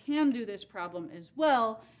you can do this problem as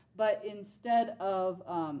well, but instead of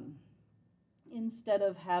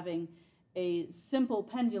having a simple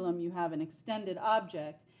pendulum, you have an extended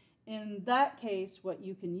object. In that case, what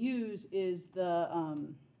you can use is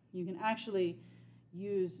you can actually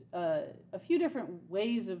use a few different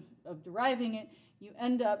ways of deriving it. You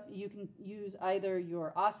can use either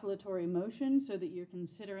your oscillatory motion, so that you're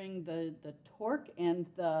considering the torque and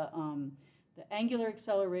the angular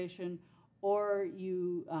acceleration, or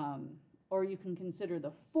you can consider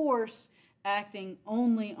the force acting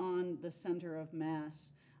only on the center of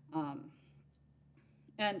mass.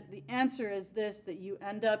 And the answer is this, that you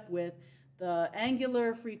end up with the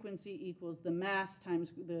angular frequency equals the mass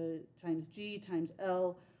times g times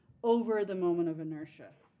L over the moment of inertia.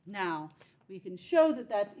 Now, we can show that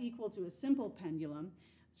that's equal to a simple pendulum.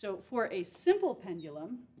 So for a simple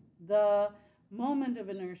pendulum, the moment of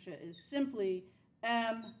inertia is simply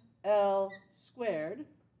mL squared.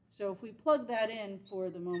 So if we plug that in for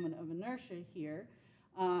the moment of inertia here,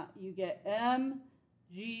 you get mgL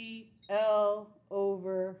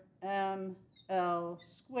over mL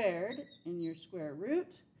squared in your square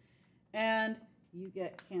root, and you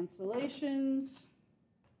get cancellations.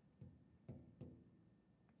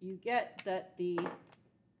 You get that the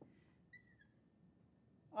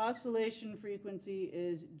oscillation frequency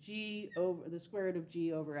is g over the square root of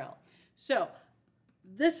g over L. So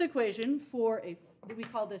this equation for we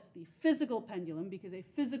call this the physical pendulum, because a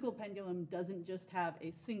physical pendulum doesn't just have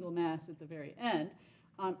a single mass at the very end.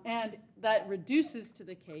 And that reduces to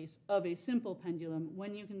the case of a simple pendulum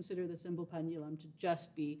when you consider the simple pendulum to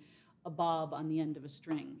just be a bob on the end of a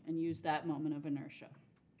string and use that moment of inertia.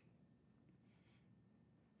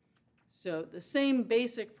 So the same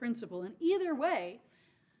basic principle, and either way,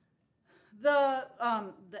 the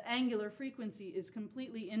angular frequency is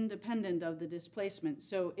completely independent of the displacement,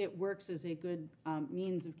 so it works as a good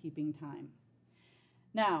means of keeping time.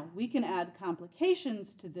 Now, we can add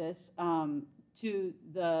complications to this, to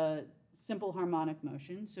the simple harmonic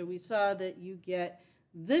motion. So we saw that you get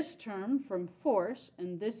this term from force,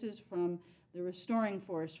 and this is from the restoring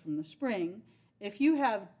force from the spring. If you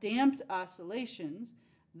have damped oscillations,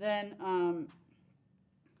 then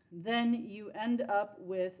you end up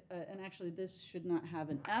with, and actually this should not have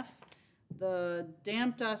an F, the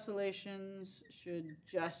damped oscillations should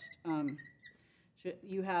just,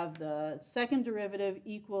 you have the second derivative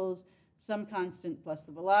equals some constant plus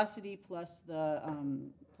the velocity plus the,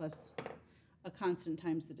 plus a constant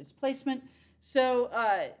times the displacement. So,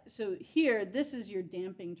 so here, this is your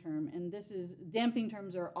damping term, and damping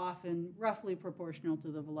terms are often roughly proportional to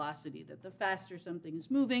the velocity, that the faster something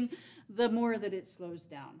is moving, the more that it slows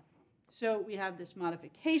down. So we have this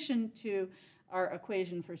modification to our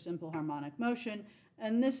equation for simple harmonic motion,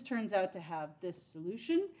 and this turns out to have this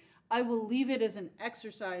solution. I will leave it as an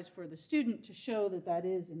exercise for the student to show that that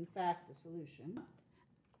is, in fact, the solution.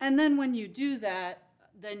 And then when you do that,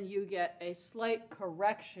 then you get a slight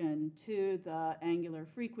correction to the angular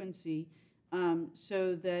frequency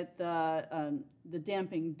so that the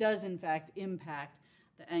damping does in fact impact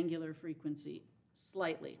the angular frequency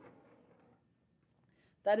slightly.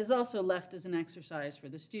 That is also left as an exercise for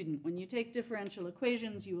the student. When you take differential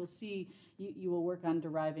equations, you will see, you will work on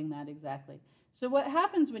deriving that exactly. So what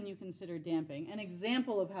happens when you consider damping? An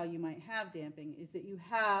example of how you might have damping is that you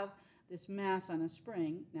have this mass on a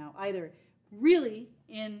spring. Now, either really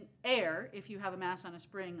in air, if you have a mass on a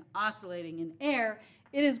spring oscillating in air,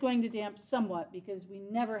 it is going to damp somewhat because we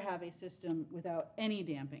never have a system without any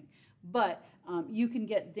damping. But you can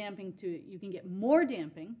get more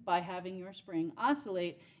damping by having your spring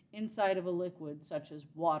oscillate inside of a liquid such as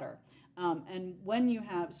water. And when you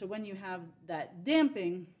have that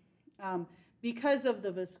damping, because of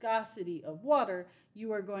the viscosity of water,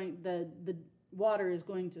 the water is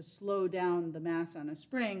going to slow down the mass on a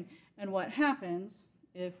spring. And what happens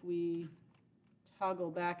if we toggle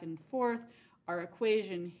back and forth, our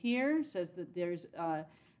equation here says that there's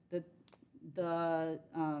the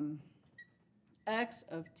x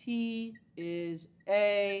of t is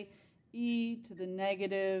a e to the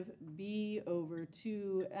negative b over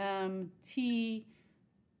 2m t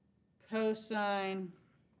cosine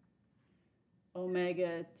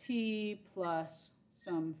omega t plus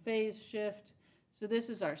some phase shift. So this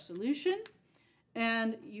is our solution.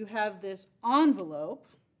 And you have this envelope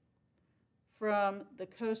from the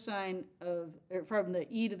cosine of, or from the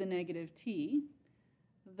e to the negative t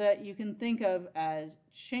that you can think of as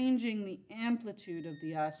changing the amplitude of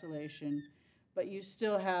the oscillation, but you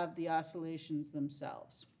still have the oscillations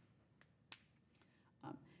themselves.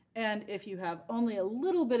 And if you have only a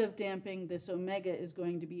little bit of damping, this omega is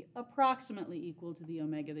going to be approximately equal to the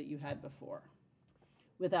omega that you had before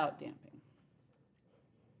without damping.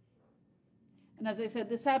 And as I said,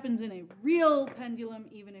 this happens in a real pendulum,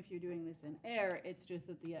 even if you're doing this in air. It's just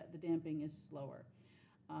that the damping is slower.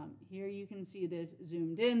 Here you can see this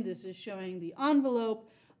zoomed in. This is showing the envelope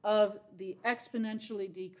of the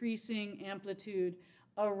exponentially decreasing amplitude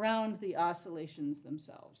around the oscillations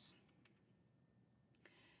themselves.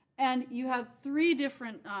 And you have three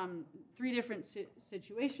different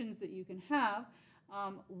situations that you can have.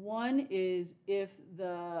 One is if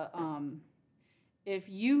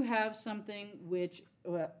you have something which,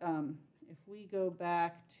 if we go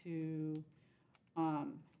back to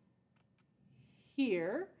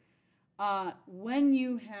here, when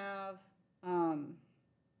you have,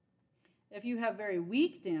 if you have very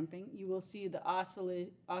weak damping, you will see the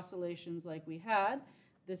oscillations like we had.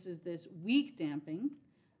 This is this weak damping.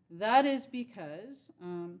 That is because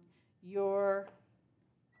your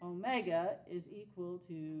omega is equal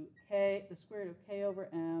to k, the square root of k over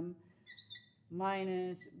m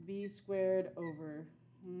minus b squared over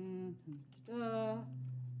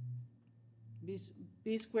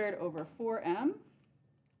b squared over 4m.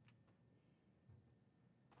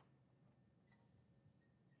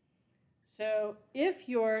 So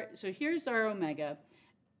here's our omega.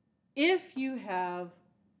 If you have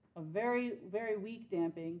a very, very weak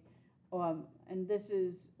damping, and this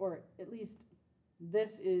is, or at least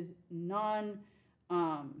this is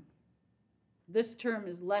this term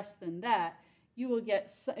is less than that, you will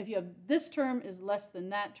get, if you have this term is less than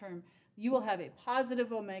that term, you will have a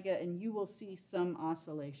positive omega and you will see some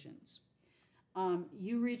oscillations.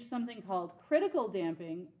 You reach something called critical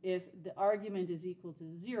damping if the argument is equal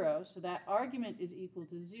to 0. So that argument is equal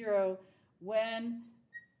to 0 when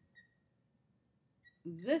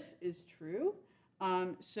this is true.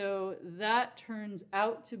 So that turns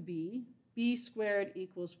out to be b squared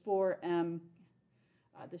equals 4m.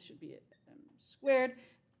 This should be m squared.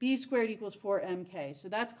 B squared equals 4mk. So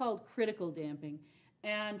that's called critical damping.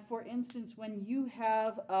 And for instance, when you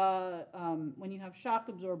have shock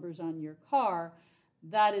absorbers on your car,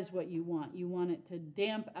 that is what you want. You want it to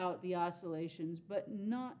damp out the oscillations, but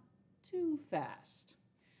not too fast.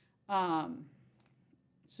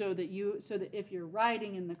 So that if you're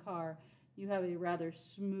riding in the car, you have a rather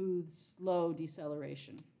smooth, slow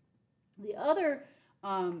deceleration. The other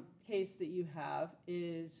case that you have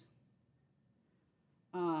is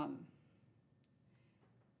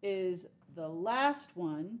the last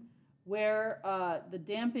one, where the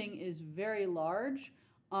damping is very large,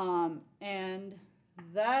 and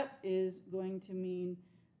that is going to mean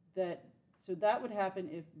that, so that would happen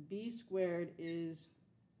if b squared is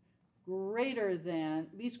greater than,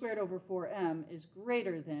 b squared over 4m is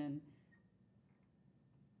greater than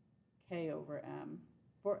k over m.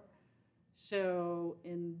 So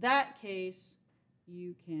in that case,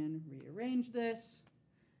 you can rearrange this.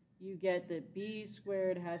 You get that b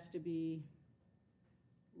squared has to be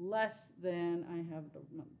less than, I have the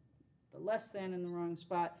less than in the wrong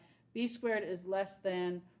spot. B squared is less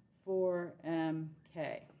than 4mk.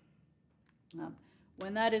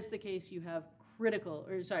 When that is the case, you have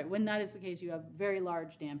when that is the case, you have very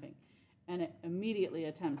large damping, and it immediately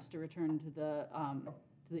attempts to return to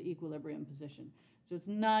the equilibrium position. So it's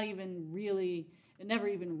not even really, it never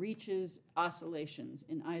even reaches oscillations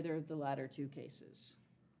in either of the latter two cases.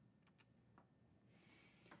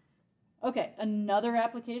 Okay, another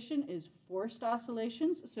application is forced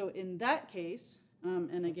oscillations. So in that case,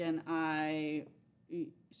 and again,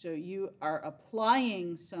 so you are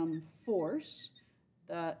applying some force.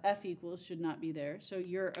 The F equals should not be there. So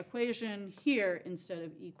your equation here, instead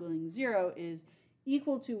of equaling 0, is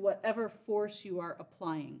equal to whatever force you are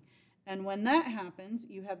applying. And when that happens,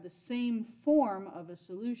 you have the same form of a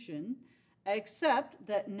solution, except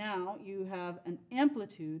that now you have an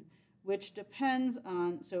amplitude which depends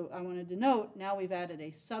on, so I want to denote, now we've added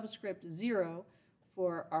a subscript 0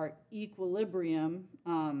 for our equilibrium,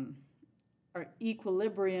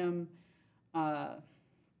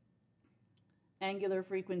 angular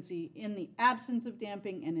frequency in the absence of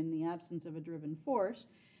damping and in the absence of a driven force.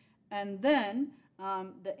 And then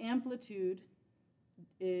the amplitude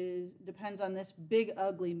depends on this big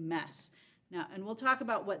ugly mess. Now, and we'll talk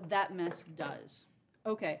about what that mess does.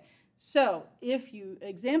 Okay, so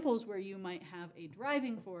examples where you might have a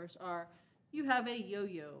driving force are, you have a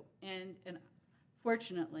yo-yo, and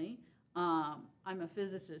fortunately, I'm a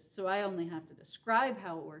physicist, so I only have to describe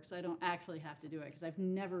how it works. I don't actually have to do it because I've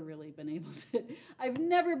never really been able to. I've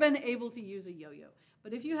never been able to use a yo-yo.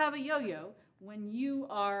 But if you have a yo-yo, when you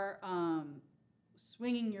are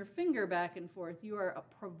swinging your finger back and forth, you are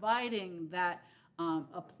providing that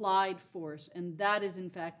applied force, and that is in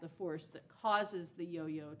fact the force that causes the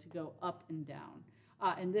yo-yo to go up and down.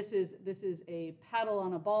 And this is a paddle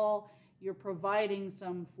on a ball. You're providing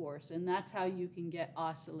some force, and that's how you can get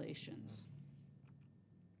oscillations.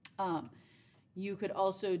 You could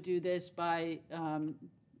also do this by,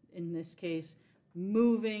 in this case,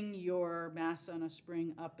 moving your mass on a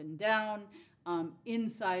spring up and down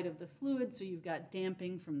inside of the fluid, so you've got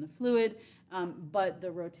damping from the fluid, but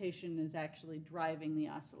the rotation is actually driving the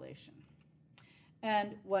oscillation.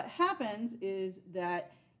 And what happens is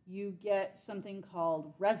that you get something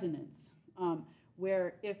called resonance,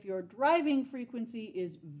 where if your driving frequency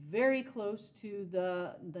is very close to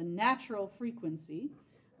the natural frequency,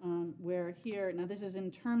 where here, now this is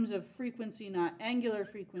in terms of frequency, not angular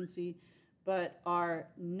frequency, but our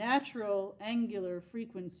natural angular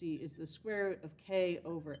frequency is the square root of k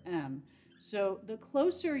over m. So the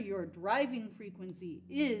closer your driving frequency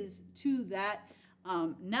is to that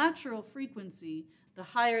natural frequency, the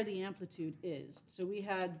higher the amplitude is. So we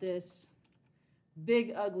had this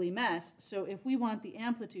big ugly mess. So if we want the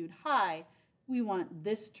amplitude high, we want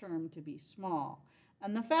this term to be small.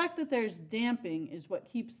 And the fact that there's damping is what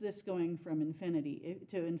keeps this going from infinity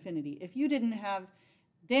to infinity. If you didn't have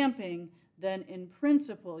damping, then in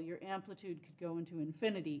principle your amplitude could go into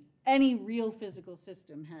infinity. Any real physical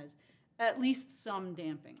system has at least some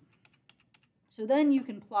damping. So then you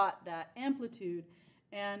can plot that amplitude,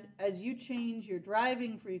 and as you change your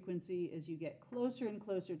driving frequency, as you get closer and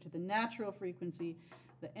closer to the natural frequency,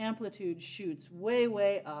 the amplitude shoots way,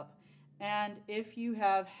 way up. And if you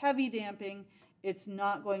have heavy damping, it's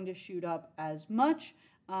not going to shoot up as much.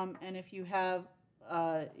 And if you have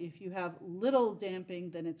little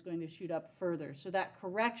damping, then it's going to shoot up further. So that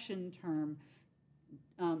correction term,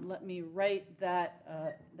 let me write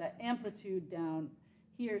that amplitude down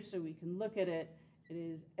here so we can look at it.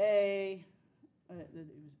 It is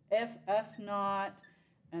F naught,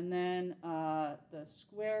 and then the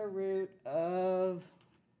square root of,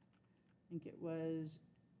 I think it was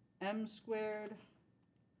m squared.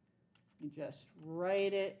 Let me just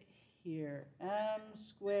write it here, m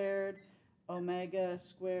squared omega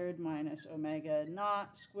squared minus omega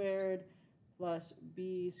naught squared plus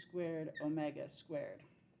b squared omega squared.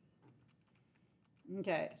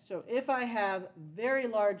 Okay, so if I have very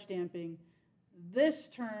large damping, this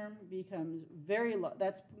term becomes very large.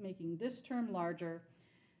 That's making this term larger.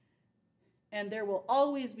 And there will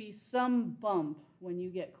always be some bump when you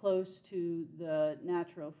get close to the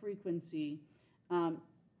natural frequency.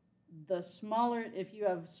 The smaller, if you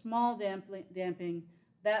have small damping,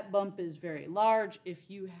 that bump is very large. If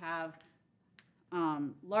you have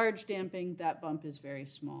large damping, that bump is very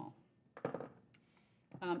small.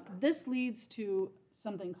 This leads to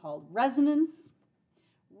something called resonance.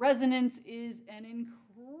 Resonance is an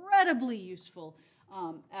incredibly useful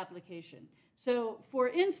application. So for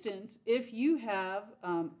instance, if you have,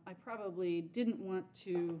 I probably didn't want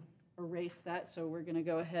to erase that, so we're going to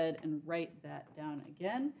go ahead and write that down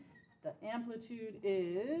again. The amplitude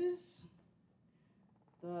is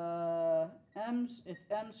it's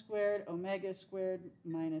m squared omega squared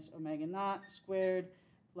minus omega naught squared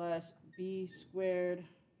plus b squared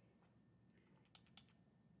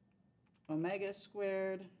omega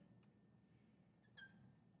squared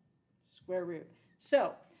square root.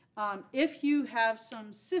 So if you have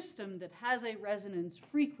some system that has a resonance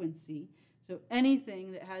frequency, so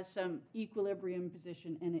anything that has some equilibrium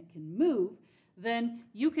position and it can move, then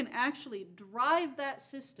you can actually drive that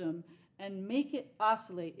system and make it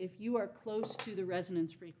oscillate if you are close to the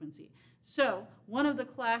resonance frequency. So one of the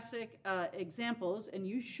classic examples, and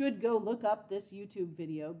you should go look up this YouTube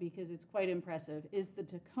video because it's quite impressive, is the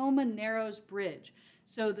Tacoma Narrows Bridge.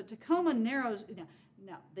 So the Tacoma Narrows,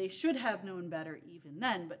 now they should have known better even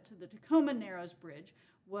then, but the Tacoma Narrows Bridge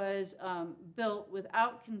was built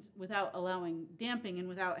without allowing damping and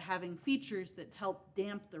without having features that help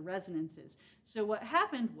damp the resonances. So what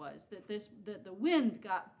happened was that the wind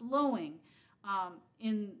got blowing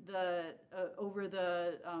over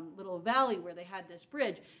the little valley where they had this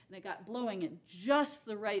bridge, and it got blowing at just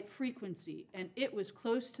the right frequency, and it was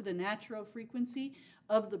close to the natural frequency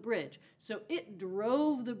of the bridge. So it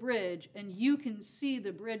drove the bridge, and you can see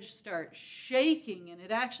the bridge start shaking, and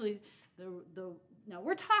it actually, now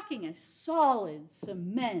we're talking a solid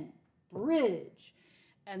cement bridge,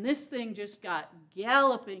 and this thing just got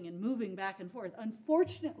galloping and moving back and forth.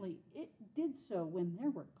 Unfortunately, it did so when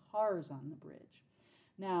there were cars on the bridge.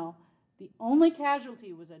 Now, the only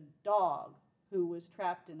casualty was a dog who was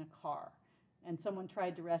trapped in a car, and someone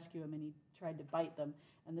tried to rescue him, and he tried to bite them,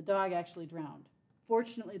 and the dog actually drowned.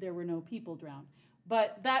 Fortunately, there were no people drowned.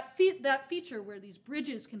 But that feature where these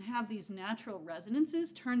bridges can have these natural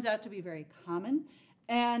resonances turns out to be very common.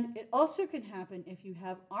 And it also can happen if you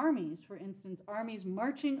have armies, for instance, armies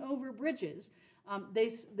marching over bridges.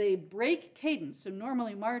 They break cadence. So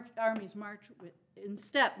normally armies march in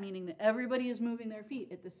step, meaning that everybody is moving their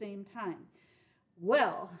feet at the same time.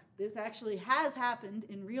 Well, this actually has happened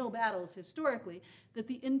in real battles historically, that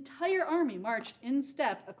the entire army marched in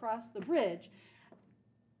step across the bridge,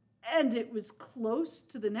 and it was close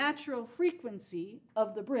to the natural frequency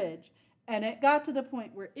of the bridge, and it got to the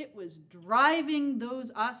point where it was driving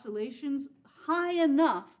those oscillations high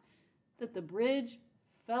enough that the bridge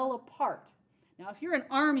fell apart. Now, if you're an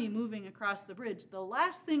army moving across the bridge, the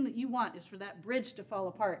last thing that you want is for that bridge to fall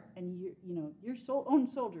apart and your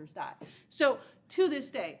own soldiers die. So to this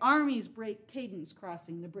day, armies break cadence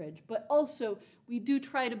crossing the bridge, but also we do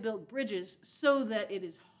try to build bridges so that it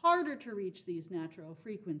is harder to reach these natural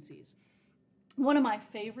frequencies. One of my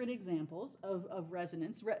favorite examples of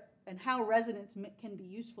resonance and how resonance can be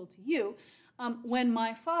useful to you, when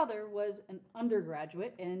my father was an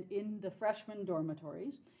undergraduate and in the freshman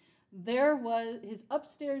dormitories, there was his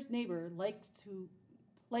upstairs neighbor liked to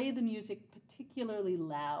play the music particularly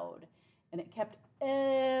loud, and it kept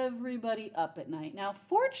everybody up at night. Now,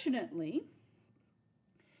 fortunately,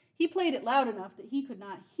 he played it loud enough that he could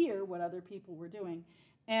not hear what other people were doing.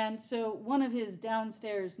 And so one of his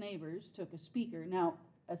downstairs neighbors took a speaker. Now,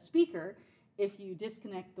 a speaker, if you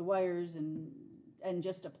disconnect the wires and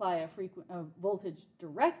just apply a voltage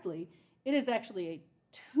directly, it is actually a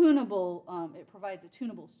tunable, it provides a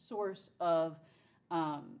tunable source of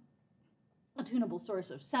sound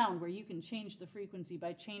where you can change the frequency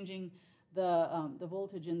by changing the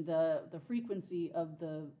voltage and the frequency of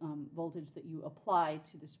the voltage that you apply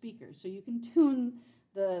to the speaker. So you can tune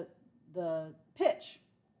the pitch.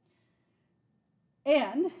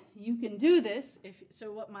 And you can do this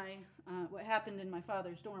what happened in my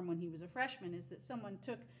father's dorm when he was a freshman is that someone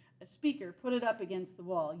took a speaker, put it up against the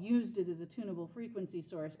wall, used it as a tunable frequency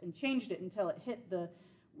source, and changed it until it hit the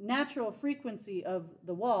natural frequency of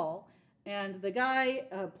the wall. And the guy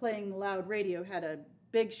playing the loud radio had a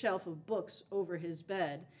big shelf of books over his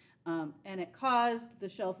bed. And it caused the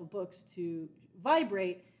shelf of books to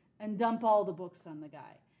vibrate and dump all the books on the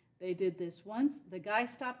guy. They did this once. The guy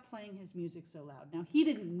stopped playing his music so loud. Now, he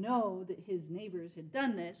didn't know that his neighbors had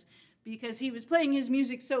done this because he was playing his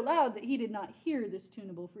music so loud that he did not hear this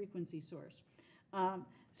tunable frequency source.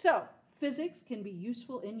 So, physics can be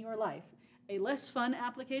useful in your life. A less fun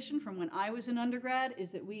application from when I was an undergrad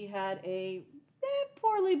is that we had a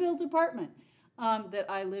poorly built apartment that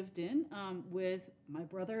I lived in with my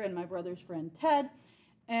brother and my brother's friend Ted.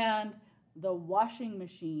 And the washing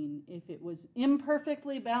machine, if it was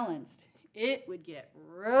imperfectly balanced, it would get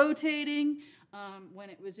rotating when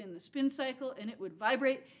it was in the spin cycle, and it would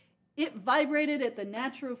vibrate. It vibrated at the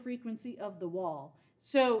natural frequency of the wall.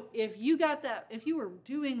 So if you were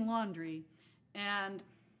doing laundry and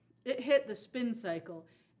it hit the spin cycle,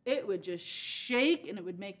 it would just shake and it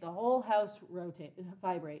would make the whole house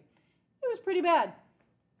vibrate. It was pretty bad.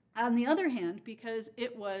 On the other hand, because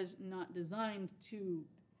it was not designed to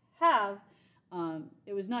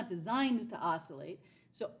it was not designed to oscillate,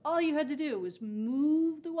 so all you had to do was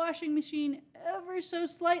move the washing machine ever so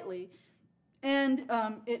slightly, and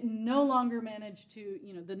it no longer managed to,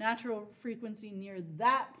 the natural frequency near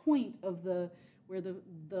that point of where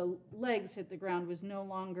the legs hit the ground was no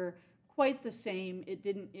longer quite the same.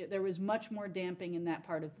 There was much more damping in that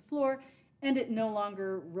part of the floor, and it no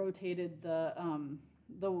longer rotated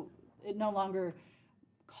it no longer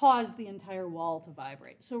caused the entire wall to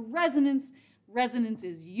vibrate. So resonance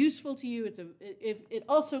is useful to you. It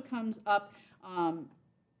also comes up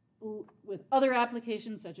with other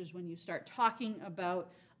applications, such as when you start talking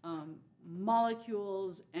about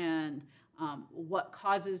molecules and what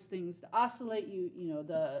causes things to oscillate.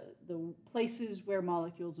 The places where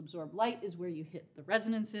molecules absorb light is where you hit the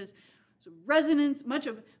resonances. So resonance,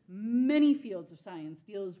 many fields of science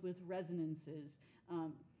deals with resonances,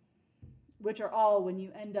 which are all when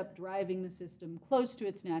you end up driving the system close to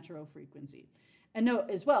its natural frequency. And note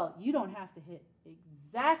as well, you don't have to hit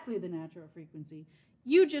exactly the natural frequency.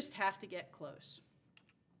 You just have to get close.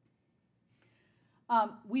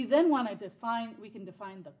 We then want to define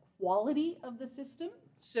the quality of the system.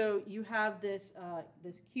 So you have this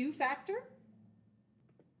Q factor.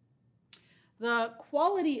 The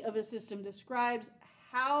quality of a system describes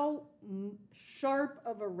how sharp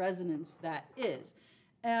of a resonance that is.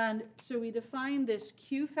 And so we define this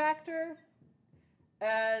Q factor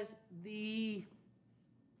as the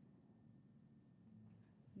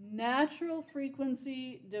natural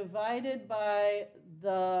frequency divided by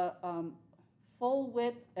the full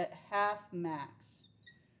width at half max.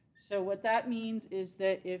 So what that means is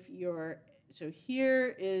that so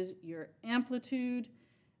here is your amplitude,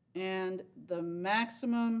 and the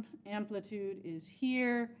maximum amplitude is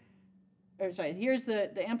here. Here's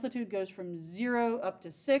the amplitude goes from 0 up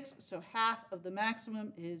to 6, so half of the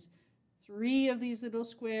maximum is 3 of these little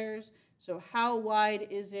squares. So how wide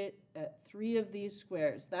is it at 3 of these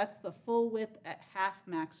squares? That's the full width at half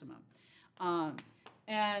maximum.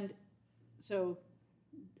 And so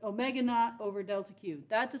omega naught over delta Q.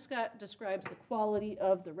 That describes the quality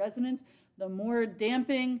of the resonance. The more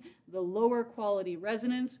damping, the lower quality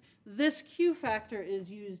resonance. This Q factor is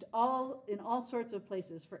used in all sorts of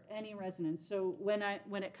places for any resonance. So when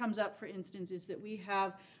it comes up, for instance, is that we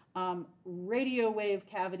have radio wave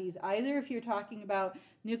cavities, either if you're talking about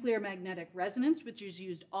nuclear magnetic resonance, which is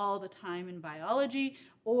used all the time in biology,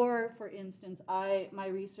 or for instance, my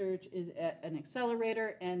research is at an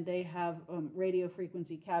accelerator and they have radio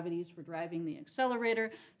frequency cavities for driving the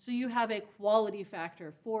accelerator. So you have a quality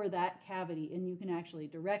factor for that cavity, and you can actually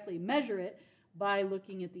directly measure it by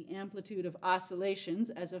looking at the amplitude of oscillations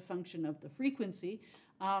as a function of the frequency,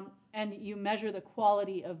 and you measure the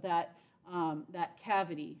quality of that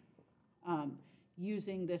cavity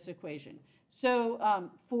using this equation. So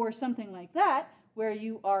for something like that, where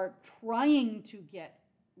you are trying to get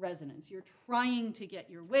resonance, you're trying to get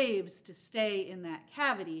your waves to stay in that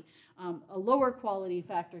cavity, a lower quality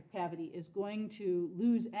factor cavity is going to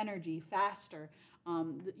lose energy faster.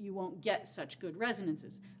 You won't get such good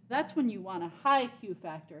resonances. That's when you want a high Q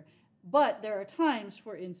factor. But there are times,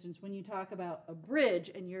 for instance, when you talk about a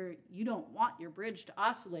bridge and you don't want your bridge to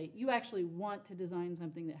oscillate, you actually want to design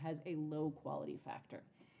something that has a low quality factor.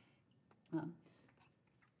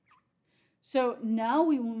 So now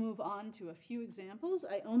we will move on to a few examples.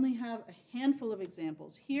 I only have a handful of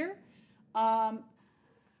examples here.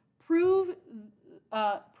 Prove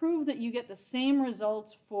that you get the same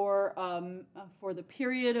results for the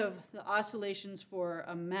period of the oscillations for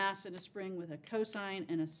a mass in a spring with a cosine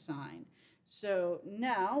and a sine. So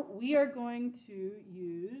now we are going to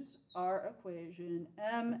use our equation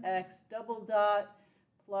mx double dot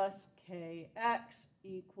plus kx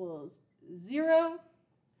equals 0.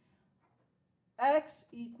 X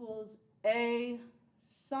equals a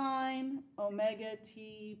sine omega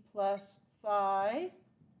t plus phi.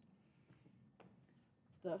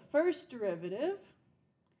 The first derivative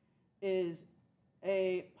is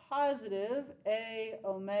a positive a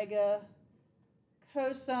omega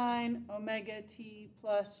cosine omega t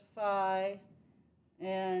plus phi,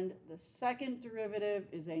 and the second derivative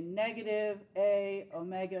is a negative a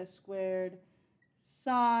omega squared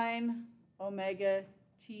sine omega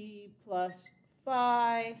t plus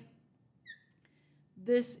phi.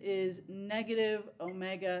 This is negative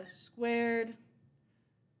omega squared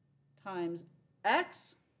times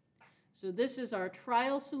x. So this is our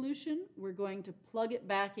trial solution. We're going to plug it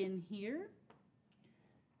back in here.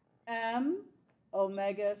 M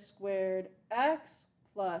omega squared x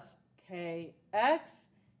plus kx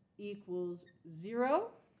equals 0.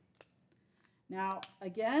 Now,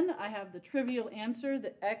 again, I have the trivial answer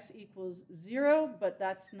that x equals 0, but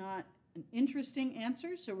that's not an interesting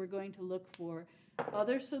answer, so we're going to look for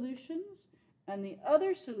other solutions. And the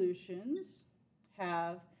other solutions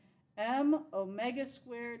have m omega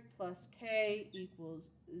squared plus k equals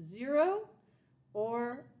 0,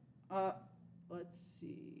 or let's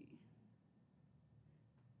see.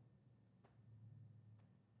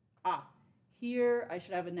 Here I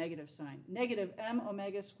should have a negative sign. Negative m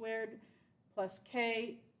omega squared plus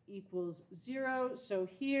k equals 0. So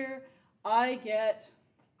here I get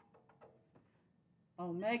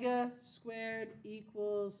omega squared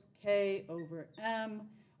equals k over m,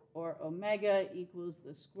 or omega equals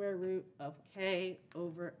the square root of k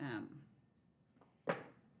over m.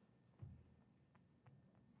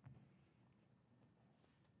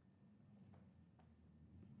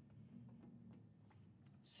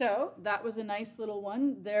 So that was a nice little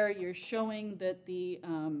one. There you're showing that the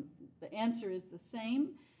answer is the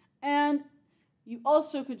same. And you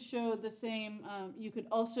also could show the same, you could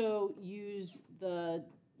also use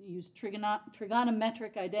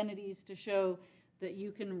trigonometric identities to show that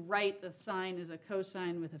you can write the sine as a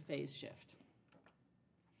cosine with a phase shift.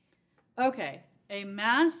 Okay, a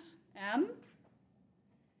mass m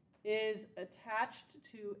is attached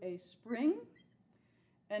to a spring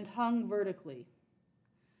and hung vertically.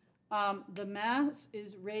 The mass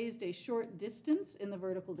is raised a short distance in the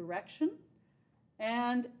vertical direction,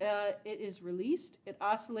 and it is released. It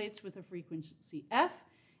oscillates with a frequency f.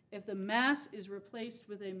 If the mass is replaced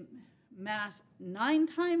with a mass 9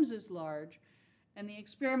 times as large, and the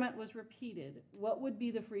experiment was repeated, what would be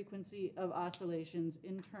the frequency of oscillations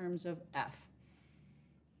in terms of f?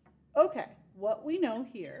 Okay, what we know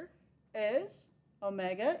here is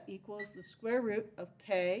omega equals the square root of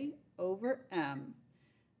k over m.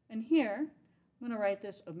 And here, I'm going to write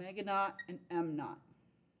this omega naught and m naught.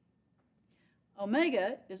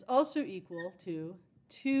 Omega is also equal to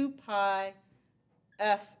 2 pi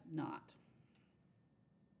f naught.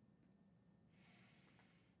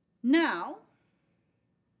 Now,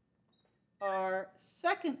 our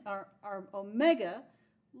omega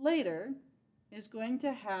later is going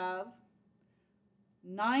to have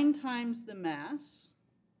 9 times the mass.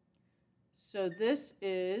 So this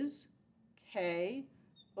is k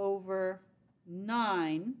over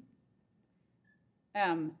 9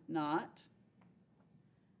 m naught.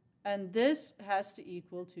 And this has to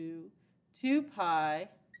equal to 2 pi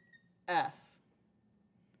f.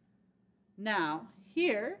 Now,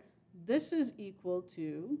 here, this is equal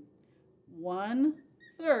to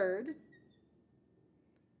 1/3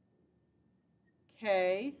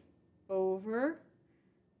 k over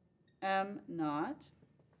m naught,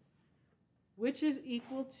 which is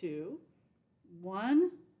equal to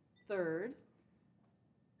 1/3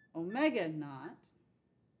 omega naught,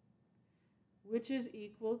 which is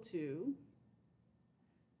equal to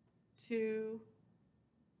 2.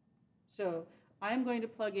 So I'm going to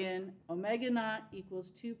plug in omega naught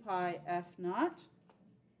equals 2 pi f naught.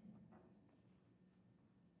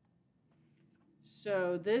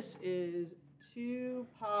 So this is 2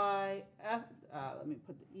 pi f, let me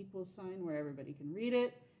put the equal sign where everybody can read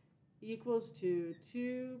it, equals to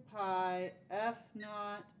 2 pi f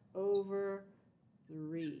naught over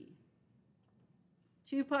 3.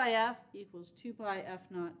 2 pi f equals 2 pi f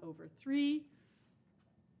naught over 3.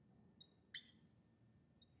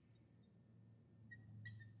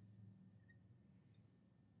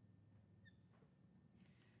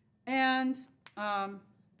 And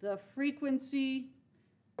the frequency,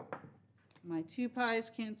 my 2 pi's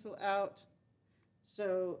cancel out.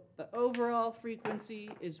 So the overall frequency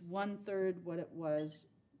is 1/3 what it was.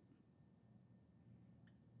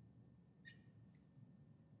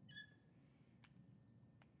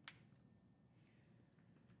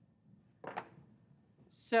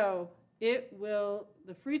 So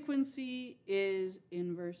the frequency is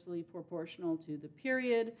inversely proportional to the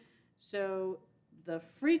period. So the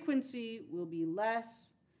frequency will be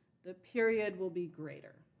less, the period will be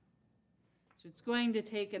greater. So it's going to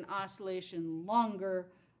take an oscillation longer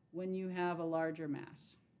when you have a larger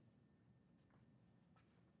mass.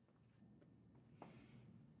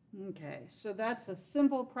 Okay, so that's a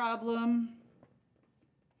simple problem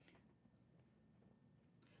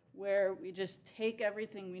where we just take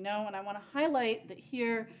everything we know, and I want to highlight that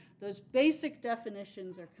here those basic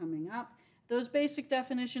definitions are coming up. Those basic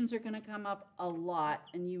definitions are going to come up a lot,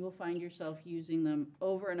 and you will find yourself using them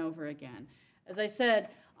over and over again. As I said,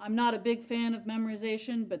 I'm not a big fan of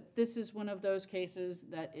memorization, but this is one of those cases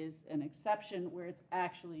that is an exception where it's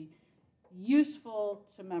actually useful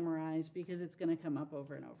to memorize because it's going to come up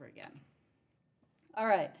over and over again. All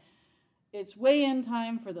right, it's weigh-in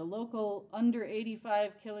time for the local under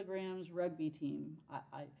 85 kilograms rugby team.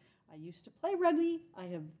 I used to play rugby. I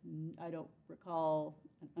don't recall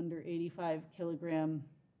an under 85 kilogram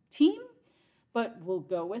team, but we'll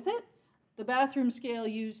go with it. The bathroom scale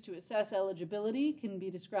used to assess eligibility can be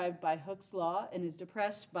described by Hooke's law and is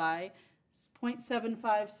depressed by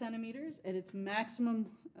 0.75 centimeters at its maximum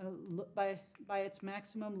by its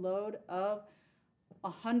maximum load of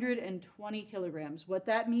 120 kilograms. What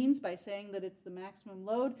that means by saying that it's the maximum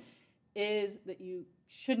load is that you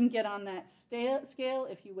shouldn't get on that scale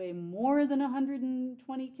if you weigh more than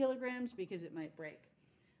 120 kilograms because it might break.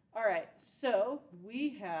 All right, so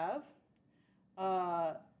we have,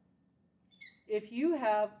 if you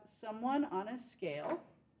have someone on a scale,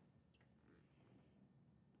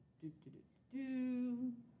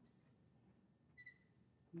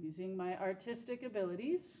 using my artistic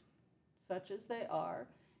abilities, such as they are,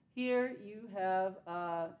 here you have,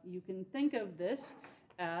 you can think of this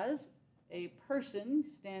as a person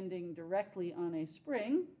standing directly on a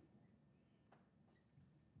spring,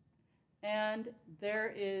 and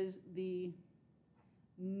there is the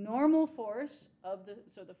normal force of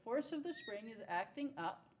so the force of the spring is acting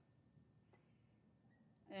up,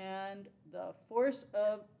 and the force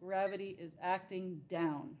of gravity is acting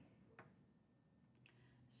down.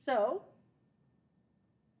 So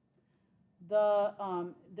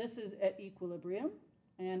this is at equilibrium,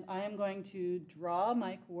 and I am going to draw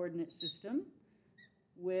my coordinate system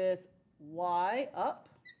with y up.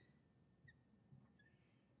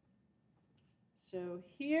 So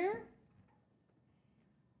here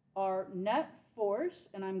our net force,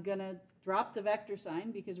 and I'm going to drop the vector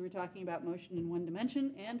sign because we're talking about motion in one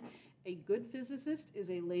dimension, and a good physicist is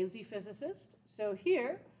a lazy physicist. So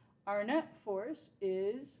here, our net force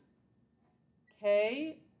is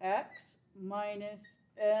kx minus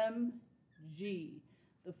mg.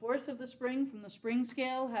 The force of the spring from the spring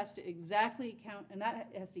scale has to exactly count, and that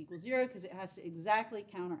has to equal 0 because it has to exactly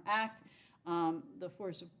counteract the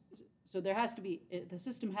force of, so there has to be, the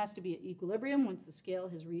system has to be at equilibrium once the scale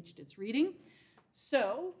has reached its reading.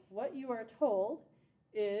 So what you are told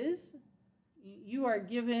is you are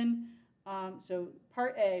given, so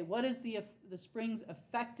part A, what is the spring's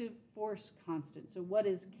effective force constant? So what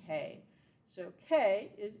is K? So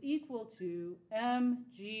K is equal to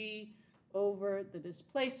mg over the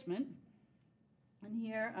displacement. And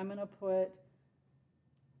here I'm going to put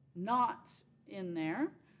knots in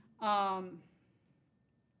there to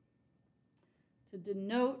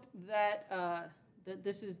denote that, that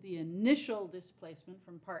this is the initial displacement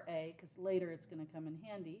from part A, because later it's going to come in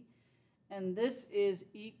handy. And this is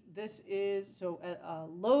so at a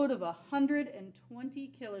load of 120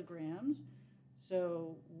 kilograms,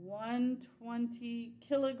 so 120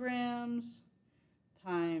 kilograms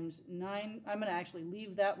times 9, I'm going to actually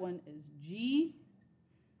leave that one as G,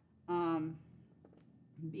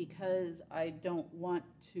 because I don't want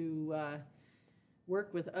to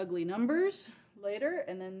work with ugly numbers later.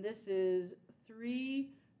 And then this is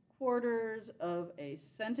 3/4 of a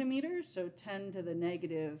centimeter, so 10 to the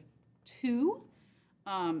negative 2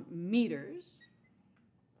 meters.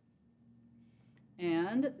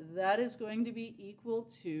 And that is going to be equal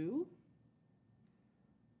to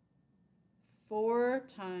 4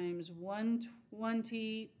 times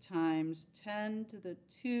 120 times 10 to the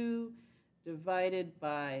 2 divided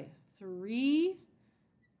by 3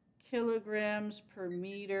 kilograms per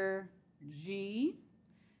meter G.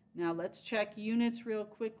 Now let's check units real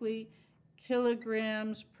quickly.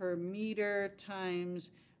 Kilograms per meter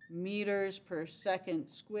times meters per second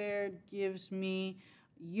squared gives me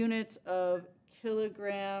units of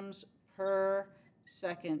kilograms per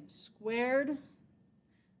second squared.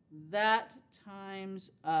 That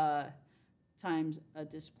times a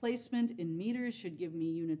displacement in meters should give me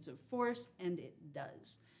units of force, and it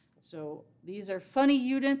does. So these are funny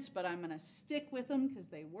units, but I'm going to stick with them because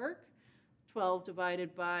they work. 12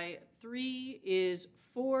 divided by 3 is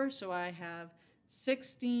 4, so I have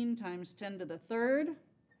 16 times 10 to the third.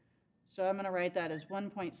 So I'm going to write that as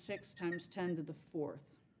 1.6 times 10 to the fourth.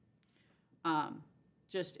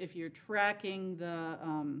 Just if you're tracking the,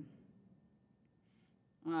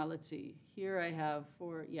 let's see, here I have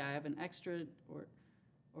 4, yeah, I have an extra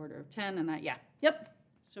order of 10, and yep.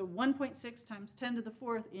 So 1.6 times 10 to the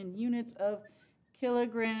fourth in units of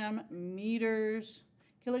kilograms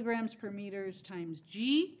per meters times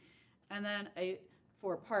G. And then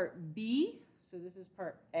for part B, so this is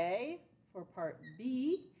part A, for part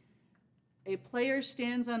B, a player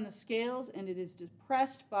stands on the scales and it is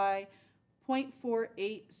depressed by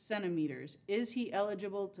 0.48 centimeters. Is he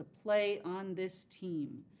eligible to play on this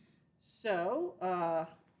team? So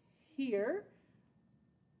here,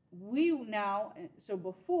 so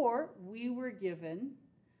before we were given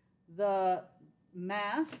the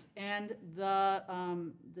mass and the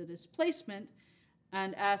displacement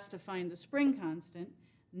and asked to find the spring constant.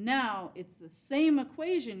 Now it's the same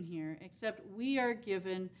equation here, except we are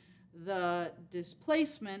given the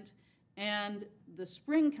displacement and the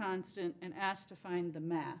spring constant and asked to find the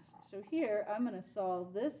mass. So here I'm going to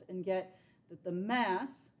solve this and get that the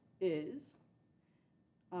mass is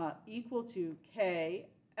equal to K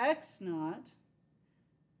x naught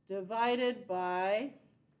divided by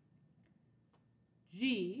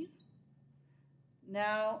G.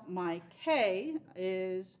 Now my K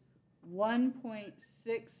is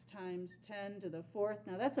 1.6 times 10 to the fourth.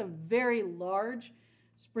 Now that's a very large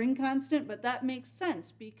spring constant, but that makes sense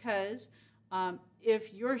because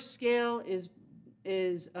if your scale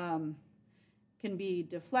can be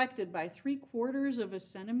deflected by 3/4 of a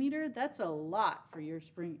centimeter, that's a lot for your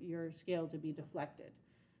scale to be deflected.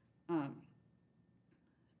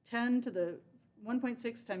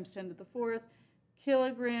 1.6 times 10 to the fourth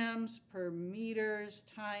kilograms per meters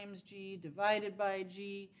times G divided by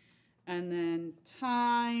G, and then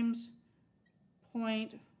times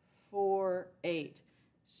 0.48.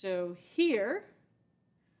 So here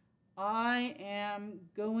I am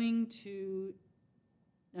going to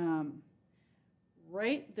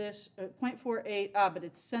write this 0.48, but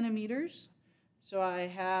it's centimeters. So I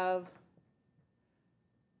have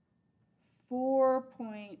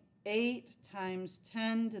 4.8 times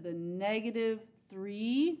 10 to the negative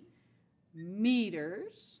 3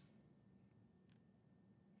 meters.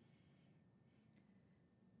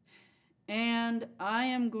 And I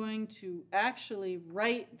am going to actually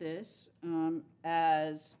write this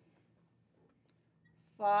as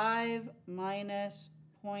 5 minus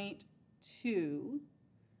 0.2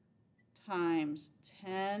 times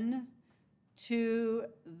 10 to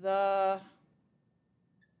the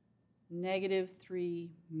negative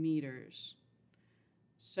 3 meters.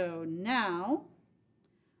 So now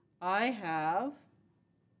I have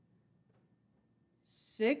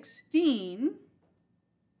 16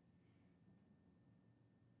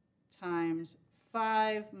 times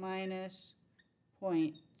 5 minus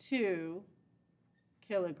 0.2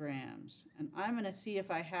 kilograms. And I'm going to see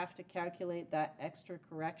if I have to calculate that extra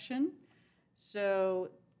correction.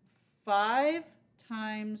 So 5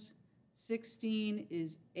 times 16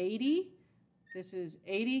 is 80. This is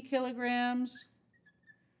 80 kilograms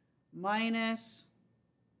minus,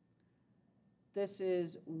 this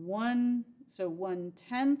is 1, so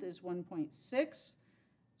 1/10 is 1.6.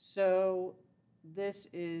 So this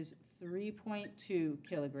is 3.2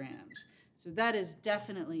 kilograms. So that is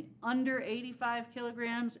definitely under 85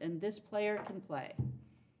 kilograms, and this player can play.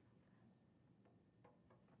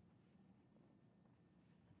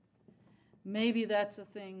 Maybe that's a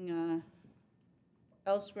thing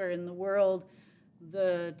elsewhere in the world.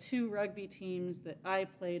 The 2 rugby teams that I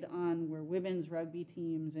played on were women's rugby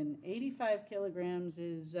teams, and 85 kilograms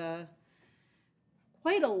is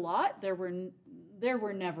quite a lot. There were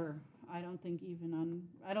never, I don't think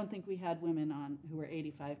we had women on who were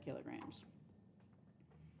 85 kilograms.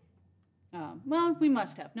 Well, we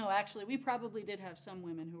must have. No, actually, we probably did have some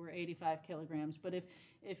women who were 85 kilograms, but if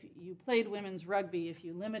you played women's rugby, if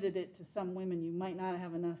you limited it to some women, you might not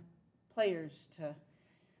have enough players to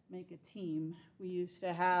make a team. We used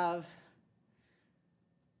to have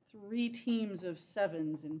 3 teams of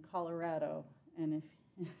 7s in Colorado, and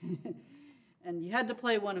and you had to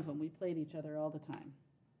play one of them. We played each other all the time.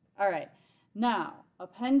 All right, now a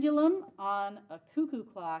pendulum on a cuckoo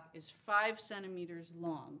clock is 5 centimeters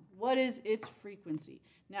long. What is its frequency?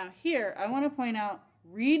 Now here, I want to point out,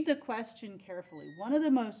 read the question carefully. One of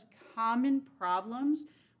the most common problems,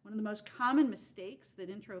 one of the most common mistakes that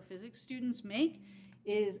intro physics students make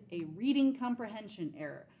is a reading comprehension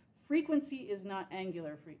error. frequency is not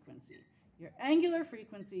angular frequency. Your angular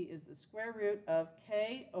frequency is the square root of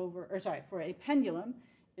k over, or sorry, for a pendulum,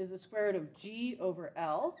 is the square root of g over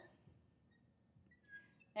L.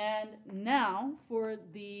 And now for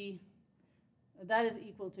the, that is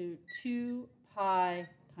equal to 2 pi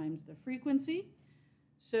times the frequency.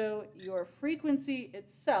 So your frequency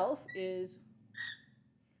itself is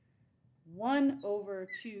 1 over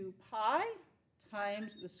 2 pi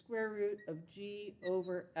times the square root of g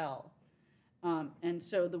over L. And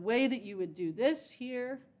so the way that you would do this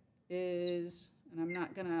here is, and I'm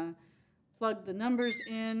not going to plug the numbers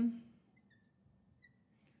in,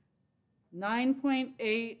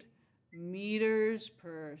 9.8 meters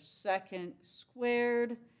per second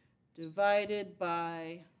squared divided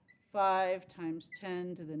by 5 times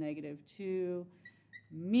 10 to the negative 2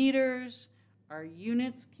 meters. Our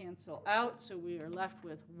units cancel out, so we are left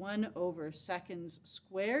with 1 over seconds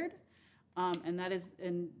squared. And that is,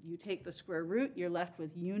 and you take the square root, you're left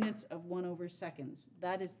with units of 1 over seconds.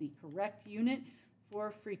 That is the correct unit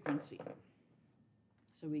for frequency.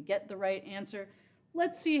 So we get the right answer.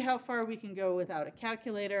 Let's see how far we can go without a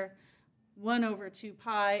calculator. 1 over 2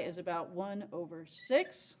 pi is about 1 over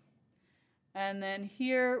 6. And then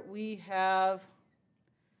here we have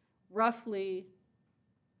roughly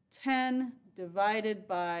 10 divided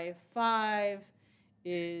by 5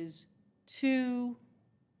 is 2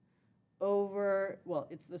 over, well,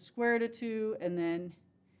 it's the square root of 2, and then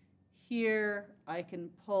here I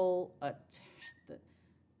can pull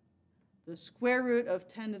the square root of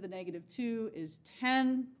 10 to the negative 2 is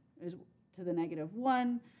 10 is to the negative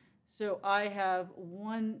 1. So I have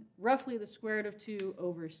roughly the square root of 2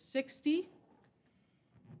 over 60.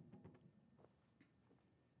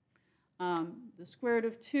 The square root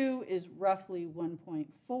of 2 is roughly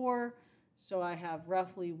 1.4. So I have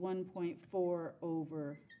roughly 1.4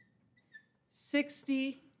 over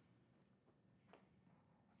 60.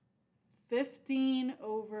 15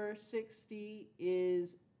 over 60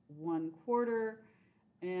 is 1/4,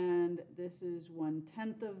 and this is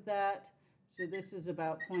 1/10 of that. So this is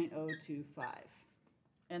about 0.025.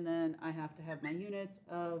 And then I have to have my units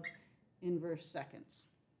of inverse seconds.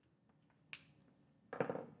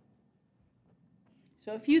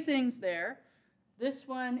 So a few things there. This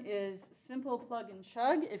one is simple plug and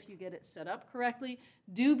chug if you get it set up correctly.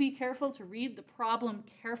 Do be careful to read the problem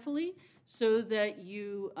carefully so that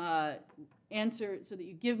you so that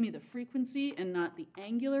you give me the frequency and not the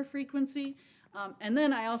angular frequency. And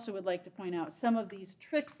then I also would like to point out some of these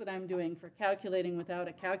tricks that I'm doing for calculating without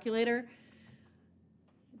a calculator.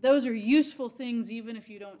 Those are useful things even if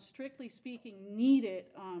you don't, strictly speaking, need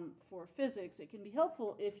it for physics. It can be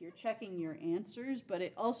helpful if you're checking your answers, but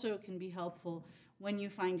it also can be helpful when you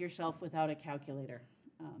find yourself without a calculator,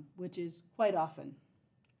 which is quite often.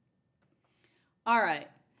 All right.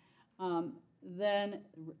 Then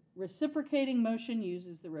reciprocating motion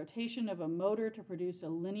uses the rotation of a motor to produce a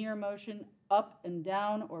linear motion up and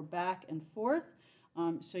down or back and forth.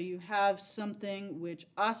 So you have something which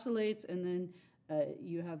oscillates, and then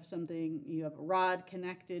you have a rod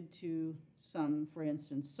connected to some, for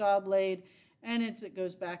instance, saw blade, and as it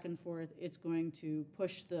goes back and forth, it's going to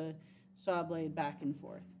push the saw blade back and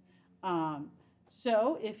forth.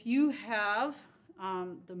 So if you have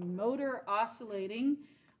the motor oscillating,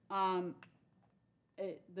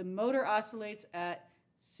 the motor oscillates at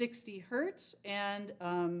 60 hertz, and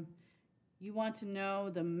you want to know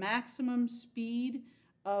the maximum speed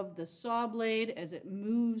of the saw blade as it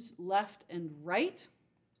moves left and right.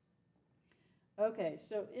 Okay,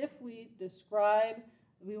 so if we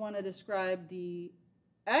want to describe the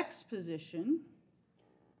X position.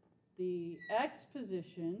 The X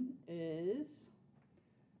position is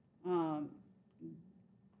some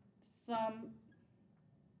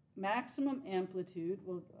maximum amplitude.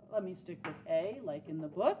 Well, let me stick with A, like in the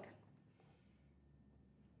book.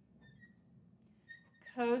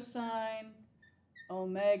 Cosine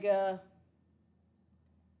omega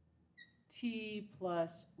t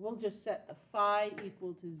plus, we'll just set the phi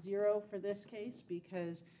equal to 0 for this case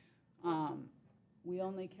because we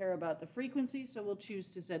only care about the frequency, so we'll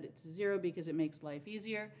choose to set it to 0 because it makes life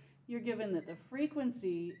easier. You're given that the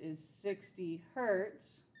frequency is 60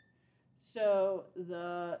 hertz, so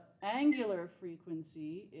the angular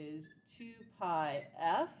frequency is 2 pi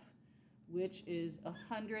f, which is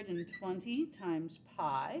 120 times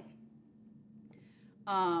pi.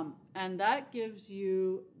 And that gives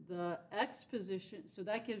you the X position, so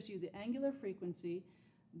that gives you the angular frequency.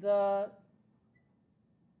 The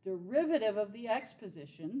derivative of the X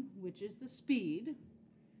position, which is the speed,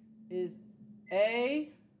 is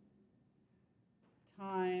A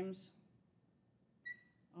times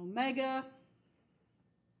omega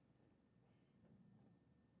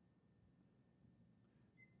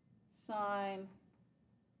sine,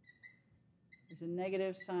 there's a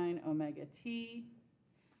negative sine omega t.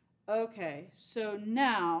 Okay, so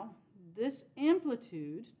now this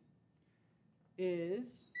amplitude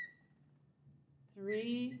is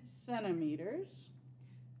 3 centimeters.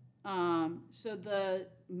 So the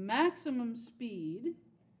maximum speed,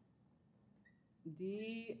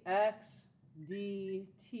 dx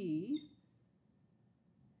dt,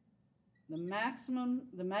 the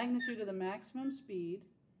magnitude of the maximum speed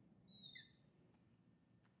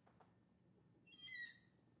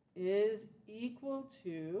is equal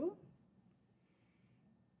to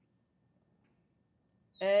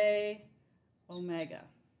a omega.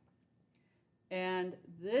 And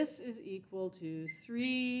this is equal to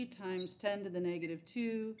 3 times 10 to the negative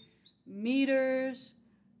 2 meters.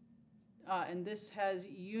 And this has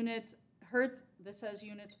units hertz. This has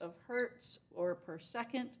units of hertz or per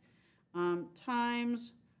second,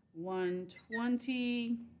 times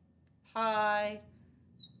 120 pi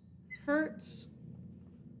hertz.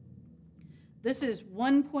 This is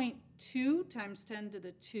 1.2 times 10 to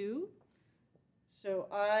the 2. So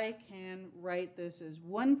I can write this as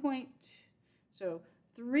 1.2. So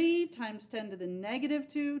 3 times 10 to the negative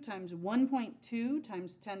 2 times 1.2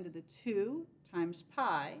 times 10 to the 2 times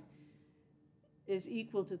pi is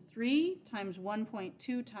equal to 3 times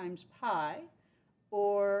 1.2 times pi,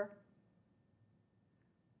 or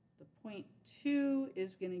the 0.2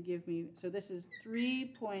 is going to give me, so this is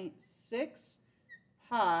 3.6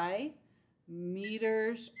 pi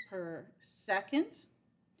meters per second.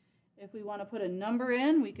 If we want to put a number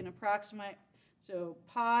in, we can approximate. So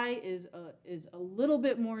pi is a little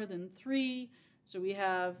bit more than 3. So we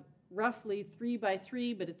have roughly 3 by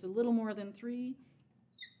 3, but it's a little more than 3.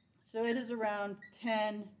 So it is around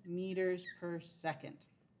 10 meters per second.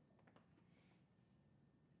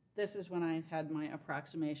 This is when I had my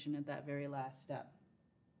approximation at that very last step.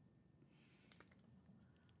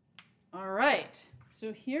 All right.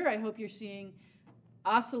 So here I hope you're seeing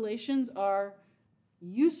oscillations are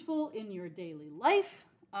useful in your daily life.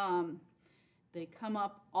 They come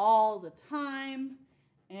up all the time,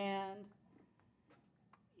 and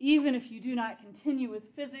even if you do not continue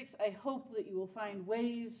with physics, I hope that you will find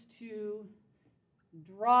ways to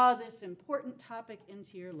draw this important topic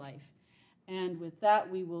into your life. And with that,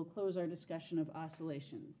 we will close our discussion of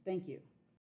oscillations. Thank you.